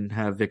because they didn't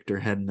have Victor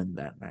Hedman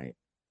that night.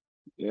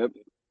 Yep.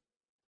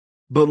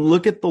 But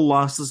look at the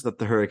losses that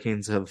the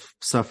Hurricanes have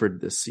suffered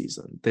this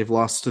season. They've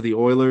lost to the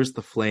Oilers,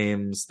 the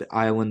Flames, the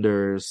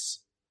Islanders,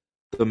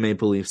 the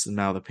Maple Leafs, and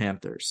now the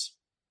Panthers.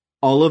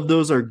 All of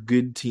those are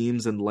good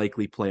teams and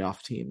likely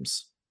playoff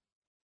teams.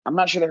 I'm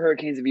not sure the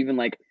Hurricanes have even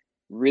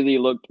really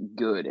looked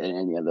good in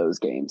any of those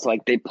games.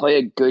 They play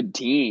a good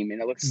team and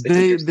it looks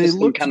their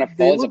system kind of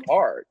falls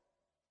apart.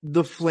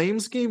 The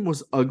Flames game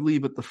was ugly,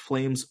 but the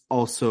Flames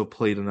also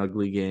played an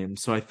ugly game.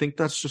 So I think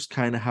that's just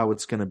kind of how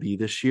it's going to be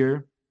this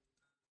year.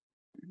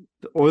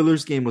 The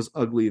Oilers game was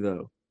ugly,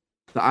 though.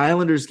 The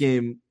Islanders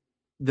game,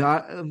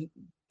 the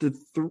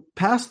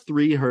past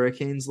 3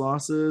 Hurricanes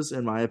losses,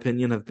 in my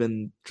opinion, have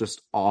been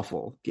just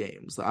awful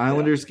games. The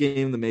Islanders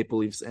game, the Maple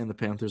Leafs, and the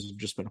Panthers have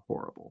just been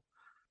horrible.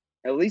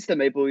 At least the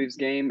Maple Leafs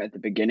game, at the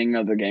beginning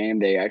of the game,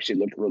 they actually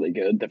looked really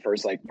good. The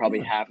first probably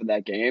half of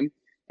that game.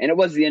 And it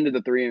was the end of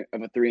a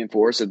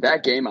 3-4. So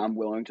that game, I'm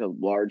willing to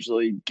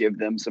largely give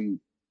them some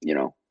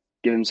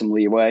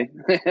leeway.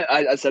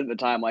 I said at the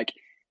time,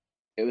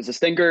 it was a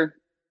stinker.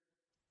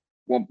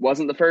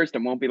 Wasn't the first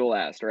and won't be the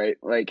last, right?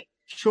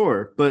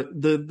 Sure, but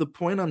the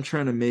point I'm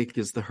trying to make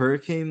is the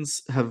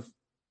Hurricanes have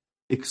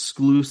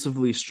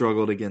exclusively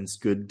struggled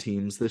against good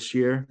teams this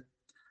year.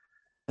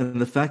 And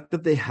the fact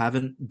that they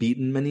haven't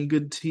beaten many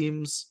good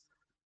teams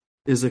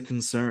is a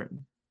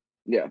concern.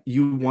 Yeah.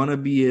 You want to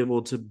be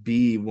able to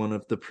be one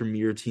of the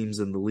premier teams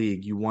in the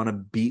league. You want to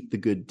beat the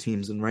good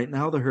teams. And right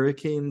now the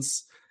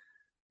Hurricanes,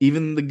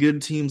 even the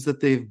good teams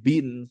that they've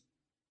beaten,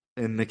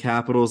 and the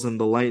Capitals and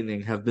the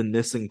Lightning, have been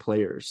missing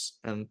players.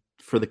 And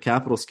for the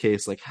Capitals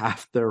case,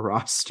 half their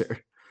roster.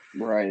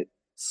 Right.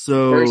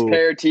 So first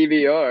pair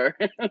TVR.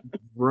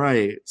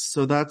 Right.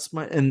 So that's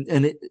my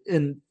and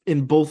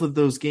in both of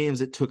those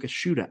games it took a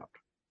shootout.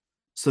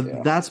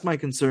 So that's my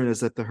concern,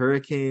 is that the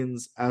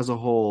Hurricanes as a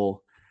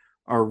whole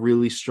are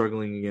really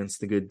struggling against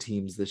the good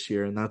teams this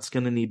year, and that's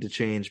going to need to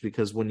change,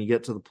 because when you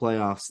get to the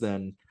playoffs,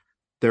 then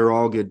they're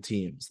all good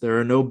teams. There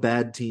are no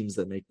bad teams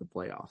that make the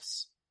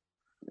playoffs.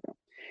 Yeah.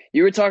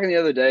 You were talking the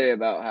other day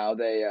about how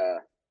they,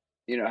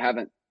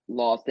 haven't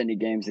lost any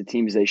games to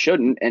teams they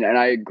shouldn't, and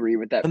I agree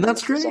with that. And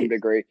that's great to some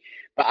degree.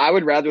 But I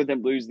would rather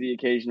them lose the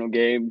occasional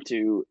game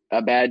to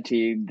a bad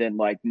team than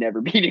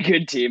never beat a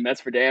good team.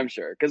 That's for damn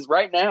sure. Because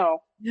right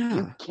now,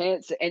 you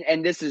can't say,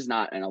 and this is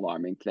not an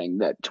alarming thing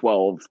that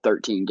 12,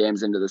 13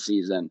 games into the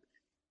season,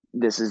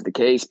 this is the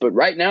case. But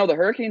right now, the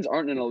Hurricanes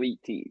aren't an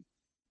elite team.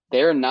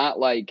 They're not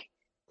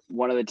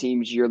one of the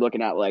teams you're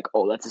looking at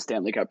oh, that's a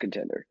Stanley Cup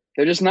contender.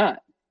 They're just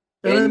not.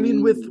 And I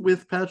mean,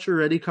 with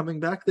Pacioretty coming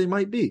back, they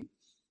might be.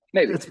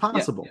 Maybe. It's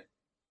possible. Yeah.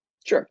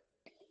 Sure.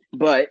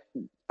 But,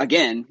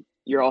 again,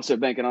 you're also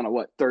banking on a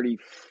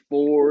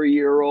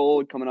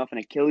 34-year-old coming off an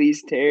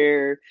Achilles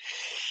tear.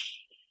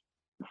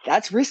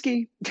 That's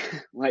risky.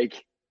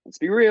 Like, let's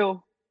be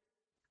real.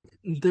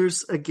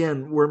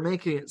 We're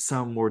making it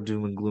sound more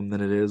doom and gloom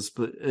than it is,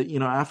 but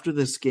after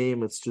this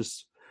game,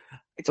 it's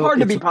hard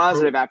to be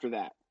positive after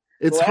that.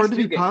 It's hard to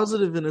be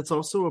positive, and it's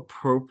also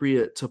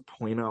appropriate to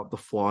point out the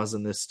flaws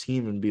in this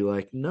team and be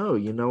like, no,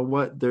 you know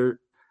what?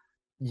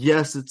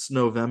 Yes, it's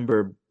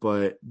November,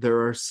 but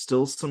there are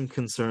still some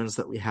concerns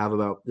that we have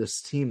about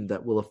this team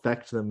that will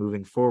affect them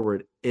moving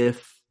forward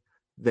if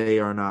they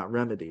are not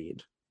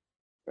remedied.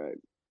 Right.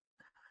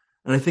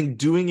 And I think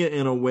doing it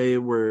in a way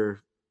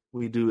where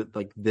we do it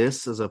like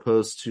this, as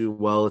opposed to,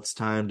 well, it's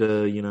time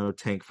to,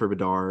 tank for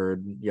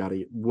Bedard,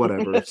 yada,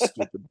 whatever,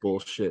 stupid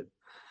bullshit.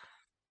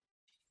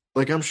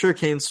 Like, I'm sure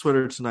Kane's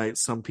Twitter tonight,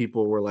 some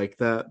people were like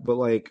that, but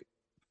like,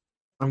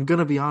 I'm going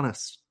to be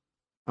honest.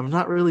 I'm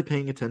not really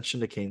paying attention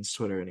to Kane's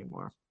Twitter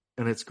anymore,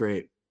 and it's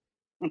great.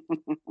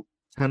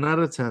 10 out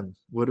of 10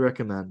 would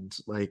recommend.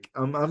 Like,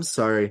 I'm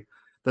sorry.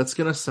 That's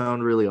going to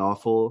sound really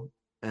awful,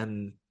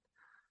 and,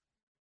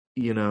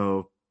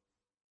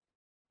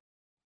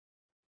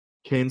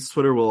 Kane's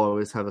Twitter will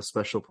always have a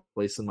special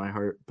place in my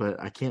heart, but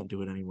I can't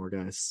do it anymore,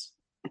 guys.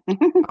 I'm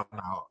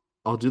out.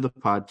 I'll do the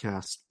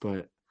podcast,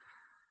 but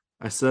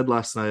I said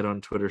last night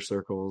on Twitter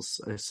circles,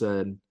 I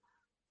said,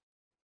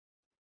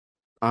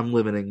 I'm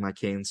limiting my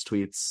Canes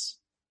tweets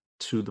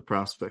to the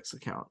Prospects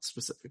account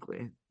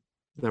specifically.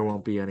 There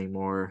won't be any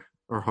more,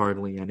 or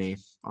hardly any,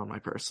 on my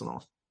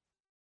personal.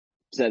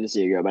 Sad to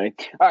see you go, buddy.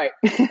 All right.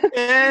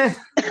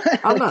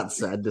 I'm not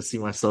sad to see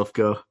myself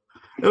go.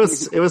 It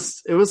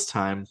was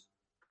time.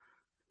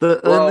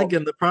 And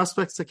again, the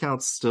Prospects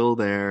account's still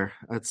there.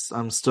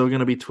 I'm still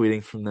gonna be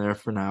tweeting from there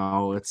for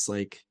now. It's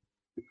like,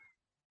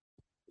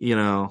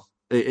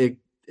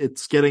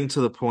 it's getting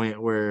to the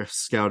point where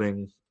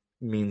scouting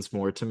means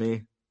more to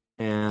me,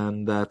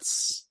 and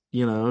that's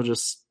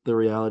just the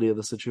reality of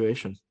the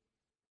situation.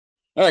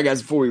 All right,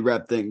 guys, before we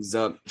wrap things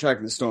up,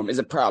 Tracking the Storm is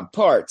a proud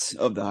part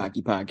of the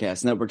Hockey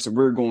Podcast Network, so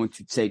we're going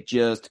to take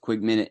just a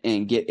quick minute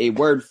and get a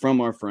word from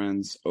our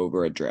friends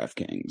over at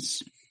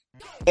DraftKings.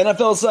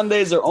 NFL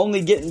Sundays are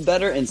only getting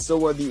better, and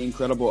so are the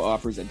incredible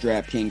offers at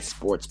DraftKings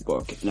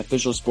Sportsbook, an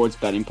official sports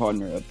betting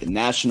partner of the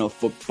National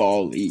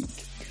Football League.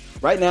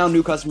 Right now,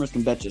 new customers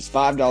can bet just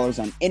 $5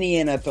 on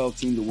any NFL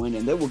team to win,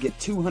 and they will get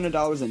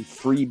 $200 in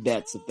free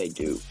bets if they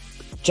do.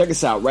 Check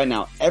us out right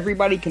now.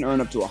 Everybody can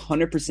earn up to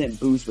 100%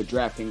 boost with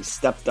DraftKings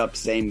stepped-up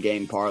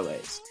same-game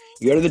parlays.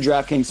 You go to the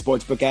DraftKings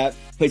Sportsbook app,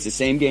 place a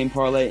same-game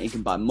parlay, and you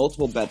can buy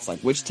multiple bets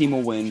like which team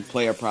will win,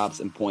 player props,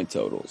 and point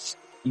totals.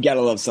 You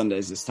gotta love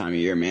Sundays this time of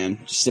year, man.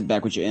 Just sit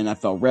back with your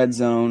NFL Red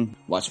Zone,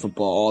 watch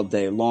football all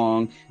day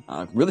long.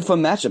 Really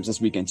fun matchups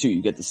this weekend, too.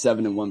 You get the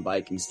 7-1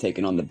 Vikings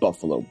taking on the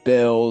Buffalo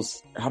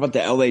Bills. How about the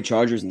LA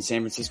Chargers and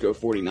San Francisco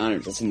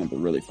 49ers? That's another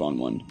really fun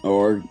one.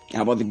 Or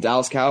how about the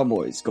Dallas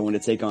Cowboys going to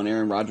take on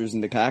Aaron Rodgers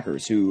and the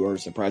Packers, who are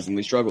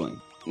surprisingly struggling?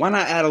 Why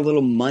not add a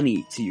little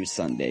money to your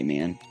Sunday,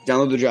 man?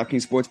 Download the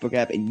DraftKings Sportsbook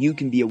app and you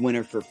can be a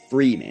winner for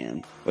free,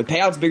 man. With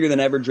payouts bigger than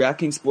ever,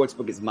 DraftKings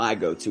Sportsbook is my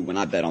go-to when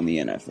I bet on the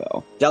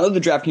NFL. Download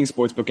the DraftKings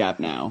Sportsbook app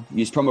now,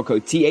 use promo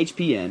code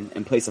THPN,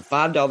 and place a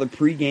 $5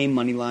 pregame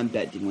moneyline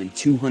bet to win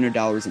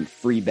 $200 in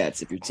free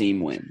bets if your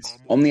team wins.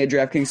 Only at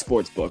DraftKings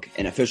Sportsbook,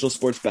 an official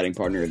sports betting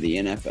partner of the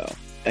NFL.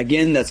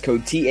 Again, that's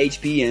code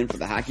THPN for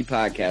the Hockey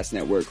Podcast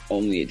Network,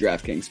 only at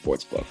DraftKings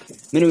Sportsbook.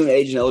 Minimum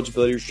age and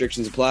eligibility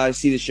restrictions apply.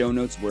 See the show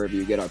notes wherever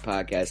you get our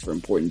podcast for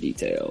important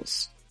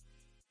details.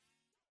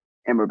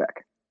 And we're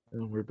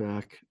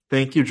back.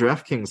 Thank you,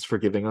 DraftKings, for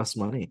giving us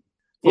money.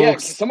 Yeah,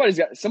 Folks, somebody's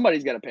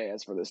got to pay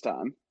us for this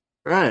time.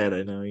 Right,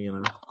 I know,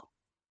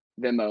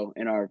 Venmo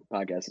in our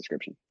podcast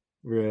description.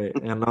 Right,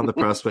 and on the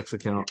Prospects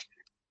account.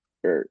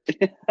 Sure.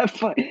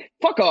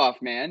 Fuck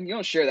off, man. You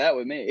don't share that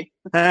with me.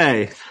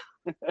 Hey.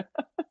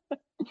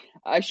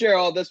 I share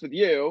all this with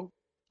you.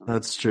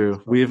 That's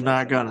true. We have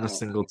not gotten a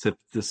single tip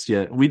this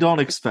yet. We don't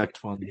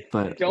expect one,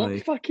 but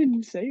don't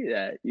fucking say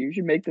that. You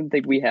should make them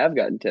think we have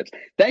gotten tips.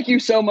 Thank you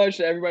so much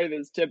to everybody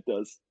that's tipped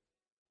us.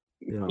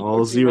 Yeah,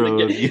 all zero.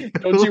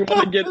 Don't you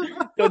want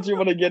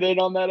to get in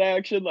on that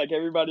action like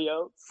everybody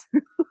else?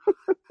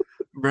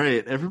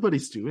 Right.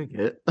 Everybody's doing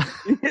it.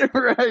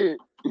 Right.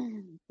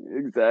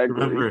 Exactly.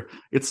 Remember,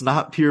 it's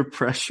not peer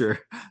pressure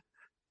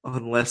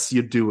unless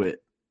you do it.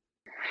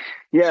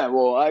 Yeah,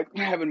 well, I'm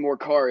having more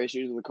car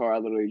issues with the car I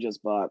literally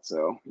just bought,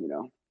 so,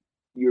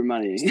 your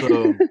money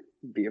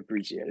be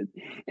appreciated.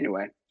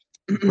 Anyway.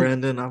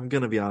 Brandon, I'm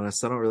going to be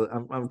honest.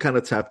 I'm kind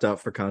of tapped out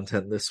for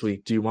content this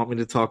week. Do you want me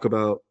to talk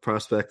about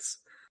Prospects?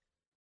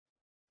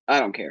 I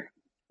don't care.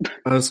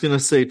 I was going to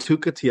say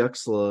Tuukka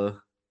Tiuksala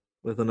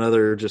with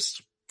another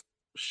just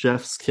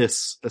chef's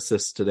kiss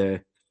assist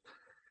today.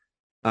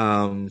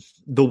 The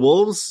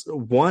Wolves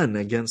won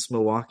against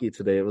Milwaukee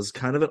today. It was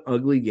kind of an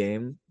ugly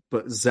game,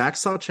 but Zach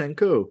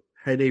Sawchenko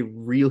had a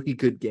really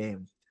good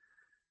game.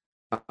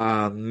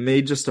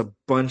 Made just a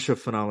bunch of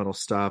phenomenal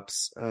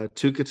stops.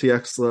 Tuukka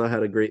Tiuksala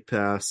had a great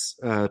pass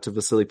to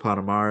Vasily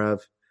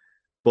Ponomarev.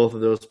 Both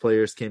of those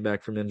players came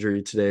back from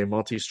injury today.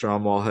 Malte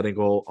Stromwall had a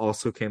goal,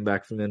 also came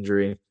back from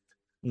injury.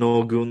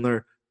 Noel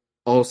Gunler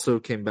also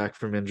came back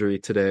from injury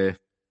today.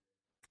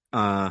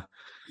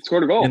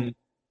 Scored a goal. And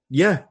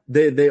yeah,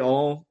 they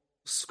all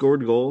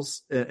scored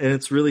goals, and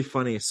it's really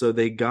funny. So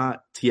they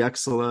got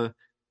Tiexela,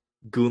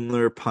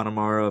 Gunler,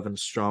 Panamarov, and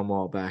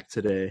Stromwall back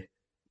today.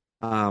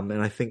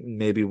 And I think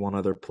maybe one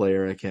other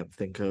player I can't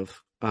think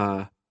of.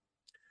 But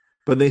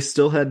they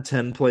still had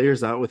 10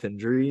 players out with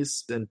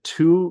injuries, and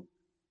 2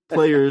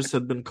 players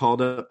had been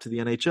called up to the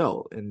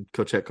NHL, in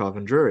Kochetkov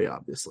and Drury,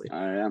 obviously.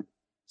 Oh, yeah.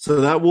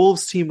 So that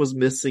Wolves team was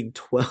missing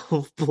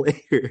 12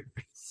 players.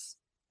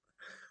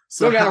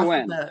 So Still gotta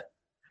win.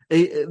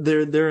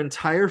 Their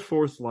entire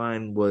fourth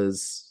line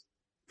was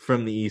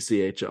from the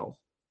ECHL.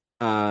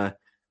 And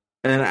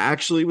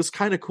actually, it was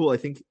kind of cool. I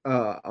think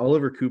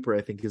Oliver Cooper,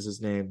 I think is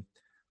his name,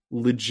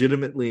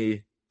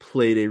 legitimately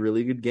played a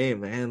really good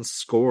game and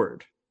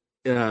scored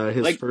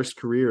his first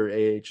career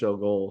AHL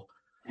goal.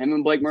 Him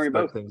and Blake Murray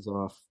both. Things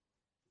off.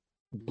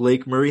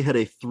 Blake Murray had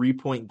a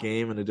 3-point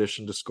game in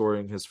addition to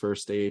scoring his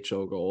first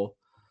AHL goal.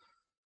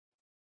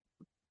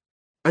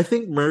 I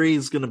think Murray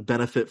is going to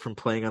benefit from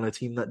playing on a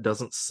team that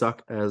doesn't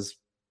suck as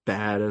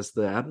bad as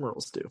the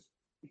Admirals do.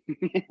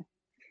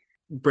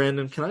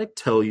 Brandon, can I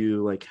tell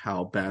you like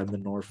how bad the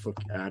Norfolk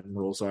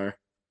Admirals are?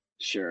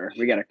 Sure.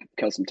 We got to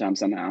kill some time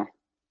somehow.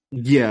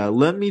 Yeah,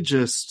 let me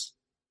just...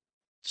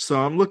 So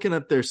I'm looking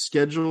at their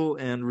schedule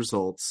and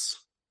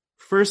results.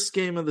 First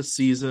game of the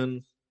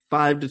season,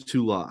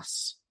 5-2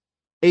 loss.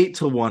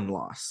 8-1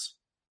 loss.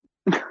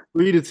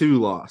 3-2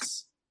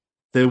 loss.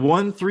 They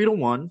won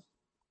 3-1.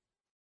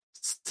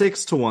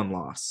 6-1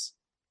 loss.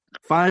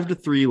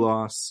 5-3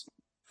 loss.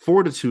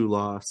 4-2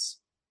 loss.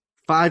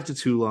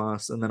 5-2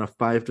 loss, and then a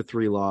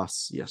 5-3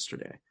 loss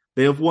yesterday.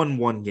 They have won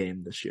 1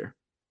 game this year.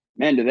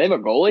 Man, do they have a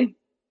goalie?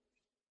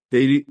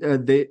 It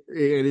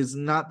is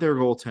not their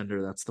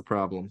goaltender. That's the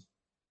problem.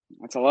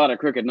 That's a lot of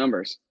crooked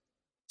numbers.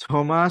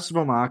 Tomas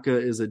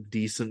Vomaka is a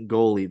decent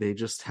goalie. They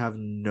just have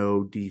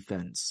no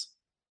defense.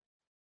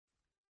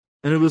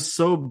 And it was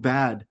so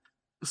bad.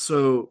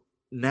 So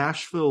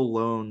Nashville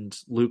loaned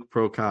Luke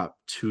Prokop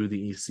to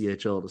the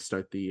ECHL to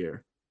start the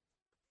year.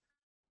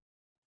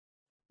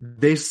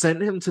 They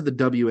sent him to the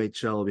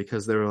WHL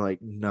because they were like,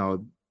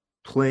 no,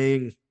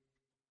 playing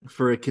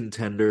for a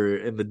contender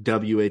in the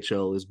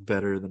WHL is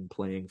better than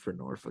playing for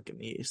Norfolk in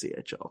the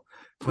ECHL,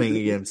 playing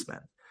against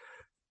men.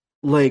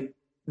 Like,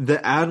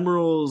 the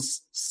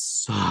Admirals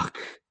suck.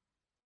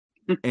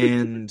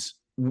 And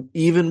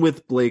even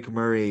with Blake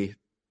Murray,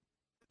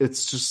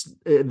 it's just,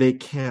 they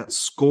can't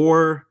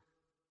score.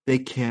 They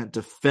can't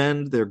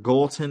defend. Their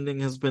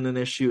goaltending has been an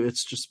issue.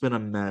 It's just been a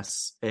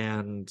mess.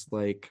 And,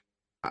 like,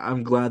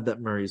 I'm glad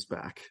that Murray's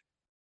back.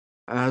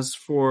 As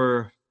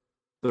for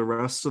the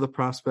rest of the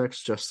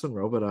prospects, Justin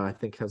Robida, I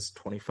think, has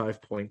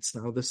 25 points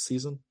now this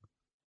season.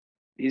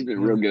 He's been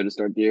real good to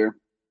start the year.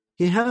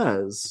 He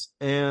has.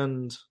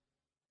 And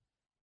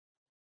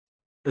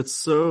it's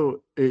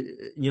so,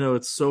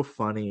 it's so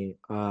funny.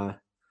 The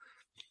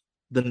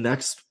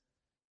next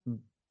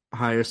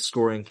highest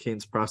scoring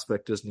Canes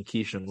prospect is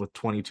Nikishin with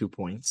 22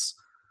 points.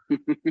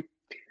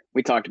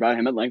 We talked about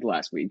him at length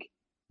last week.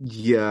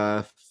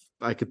 Yeah,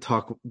 I could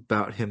talk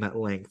about him at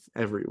length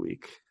every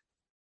week.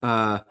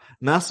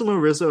 Massimo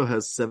Rizzo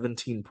has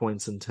 17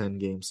 points in 10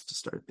 games to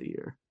start the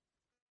year.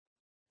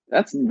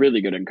 That's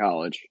really good in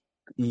college.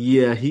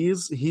 Yeah,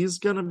 he's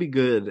gonna be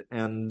good,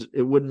 and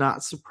it would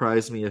not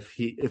surprise me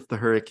if the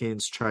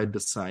Hurricanes tried to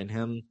sign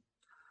him.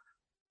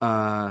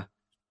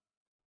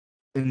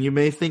 And you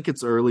may think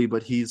it's early,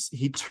 but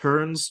he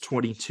turns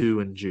 22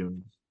 in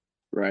June.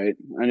 Right.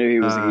 I knew he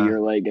was a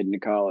year late getting to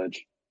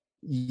college.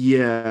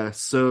 Yeah,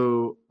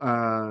 so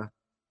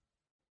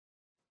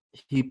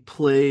he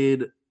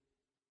played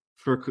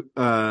for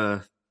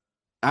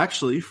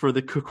actually for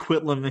the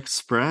Coquitlam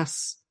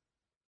Express,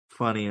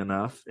 funny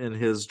enough, in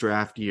his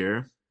draft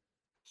year.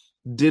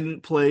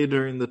 Didn't play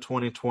during the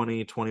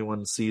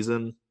 2020-21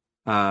 season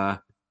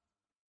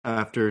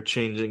after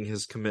changing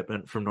his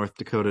commitment from North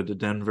Dakota to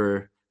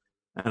Denver,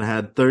 and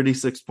had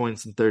 36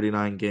 points in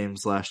 39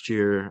 games last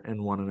year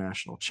and won a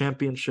national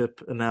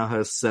championship, and now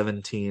has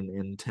 17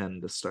 in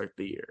 10 to start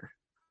the year.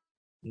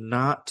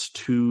 Not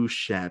too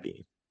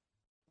shabby.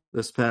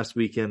 This past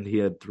weekend, he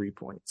had 3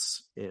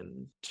 points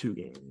in 2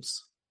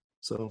 games.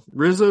 So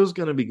Rizzo's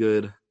going to be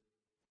good.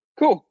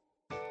 Cool.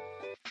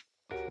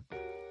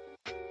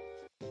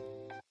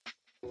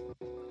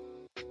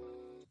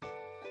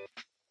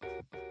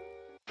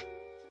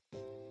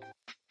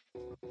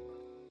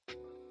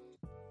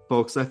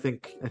 Folks, I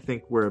think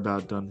we're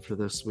about done for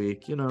this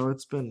week. It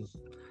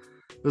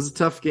was a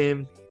tough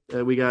game.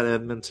 We got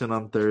Edmonton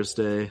on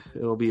Thursday.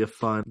 It'll be a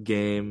fun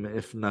game,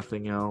 if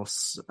nothing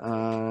else.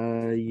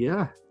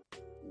 Yeah.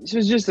 This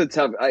was just a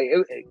tough.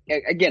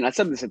 Again, I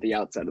said this at the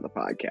outset of the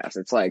podcast.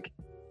 It's like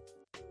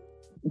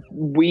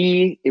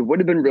it would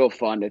have been real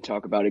fun to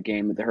talk about a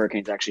game that the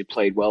Hurricanes actually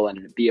played well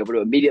and be able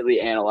to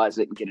immediately analyze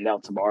it and get it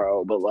out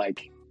tomorrow. But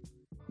like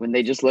when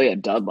they just lay a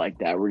dud like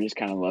that, we're just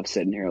kind of left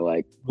sitting here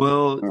like,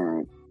 well, all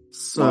right.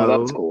 so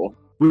that's cool.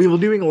 We will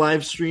be doing a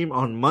live stream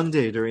on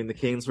Monday during the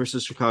Canes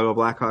versus Chicago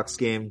Blackhawks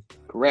game.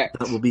 Correct.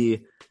 That will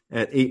be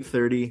at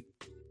 8:30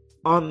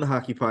 on the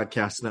Hockey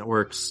Podcast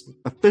Network's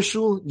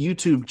official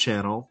YouTube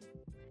channel.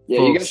 Yeah,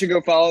 Folks, you guys should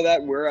go follow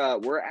that.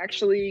 We're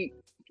actually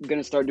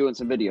gonna start doing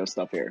some video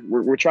stuff here.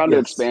 We're trying to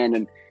expand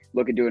and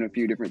look at doing a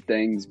few different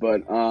things,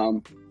 but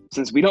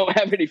since we don't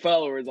have any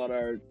followers on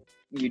our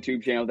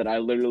YouTube channel that I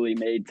literally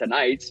made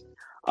tonight,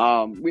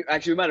 we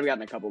might have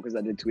gotten a couple because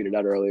I did tweet it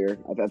out earlier.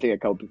 I think a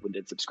couple people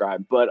did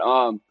subscribe, but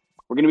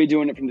we're gonna be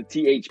doing it from the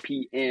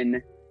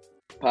THPN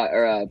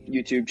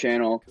YouTube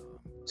channel.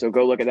 So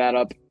go look at that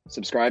up,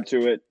 subscribe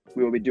to it.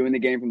 We will be doing the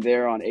game from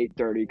there on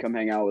 8:30. Come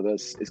hang out with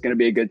us. It's gonna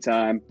be a good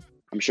time.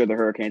 I'm sure the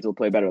Hurricanes will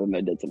play better than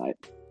they did tonight.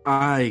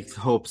 I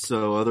hope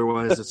so.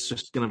 Otherwise, it's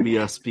just going to be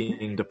us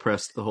being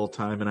depressed the whole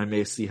time, and I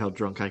may see how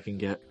drunk I can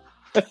get.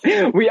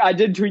 I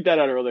did tweet that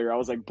out earlier. I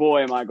was like,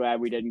 boy, am I glad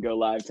we didn't go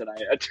live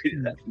tonight. I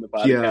tweeted that from the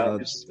podcast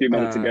just a few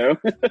minutes ago.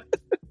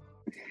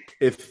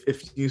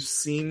 If you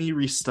see me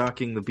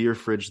restocking the beer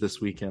fridge this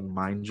weekend,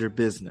 mind your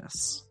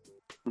business.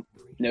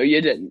 No,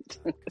 you didn't.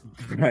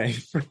 Right.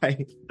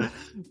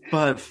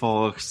 But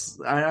folks,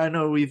 I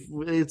know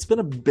it's been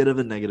a bit of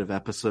a negative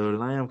episode,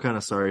 and I am kind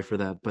of sorry for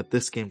that, but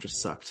this game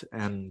just sucked,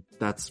 and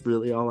that's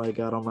really all I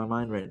got on my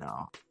mind right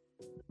now.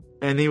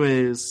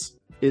 Anyways,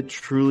 it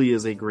truly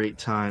is a great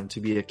time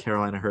to be a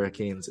Carolina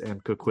Hurricanes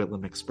and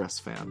Coquitlam Express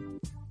fan.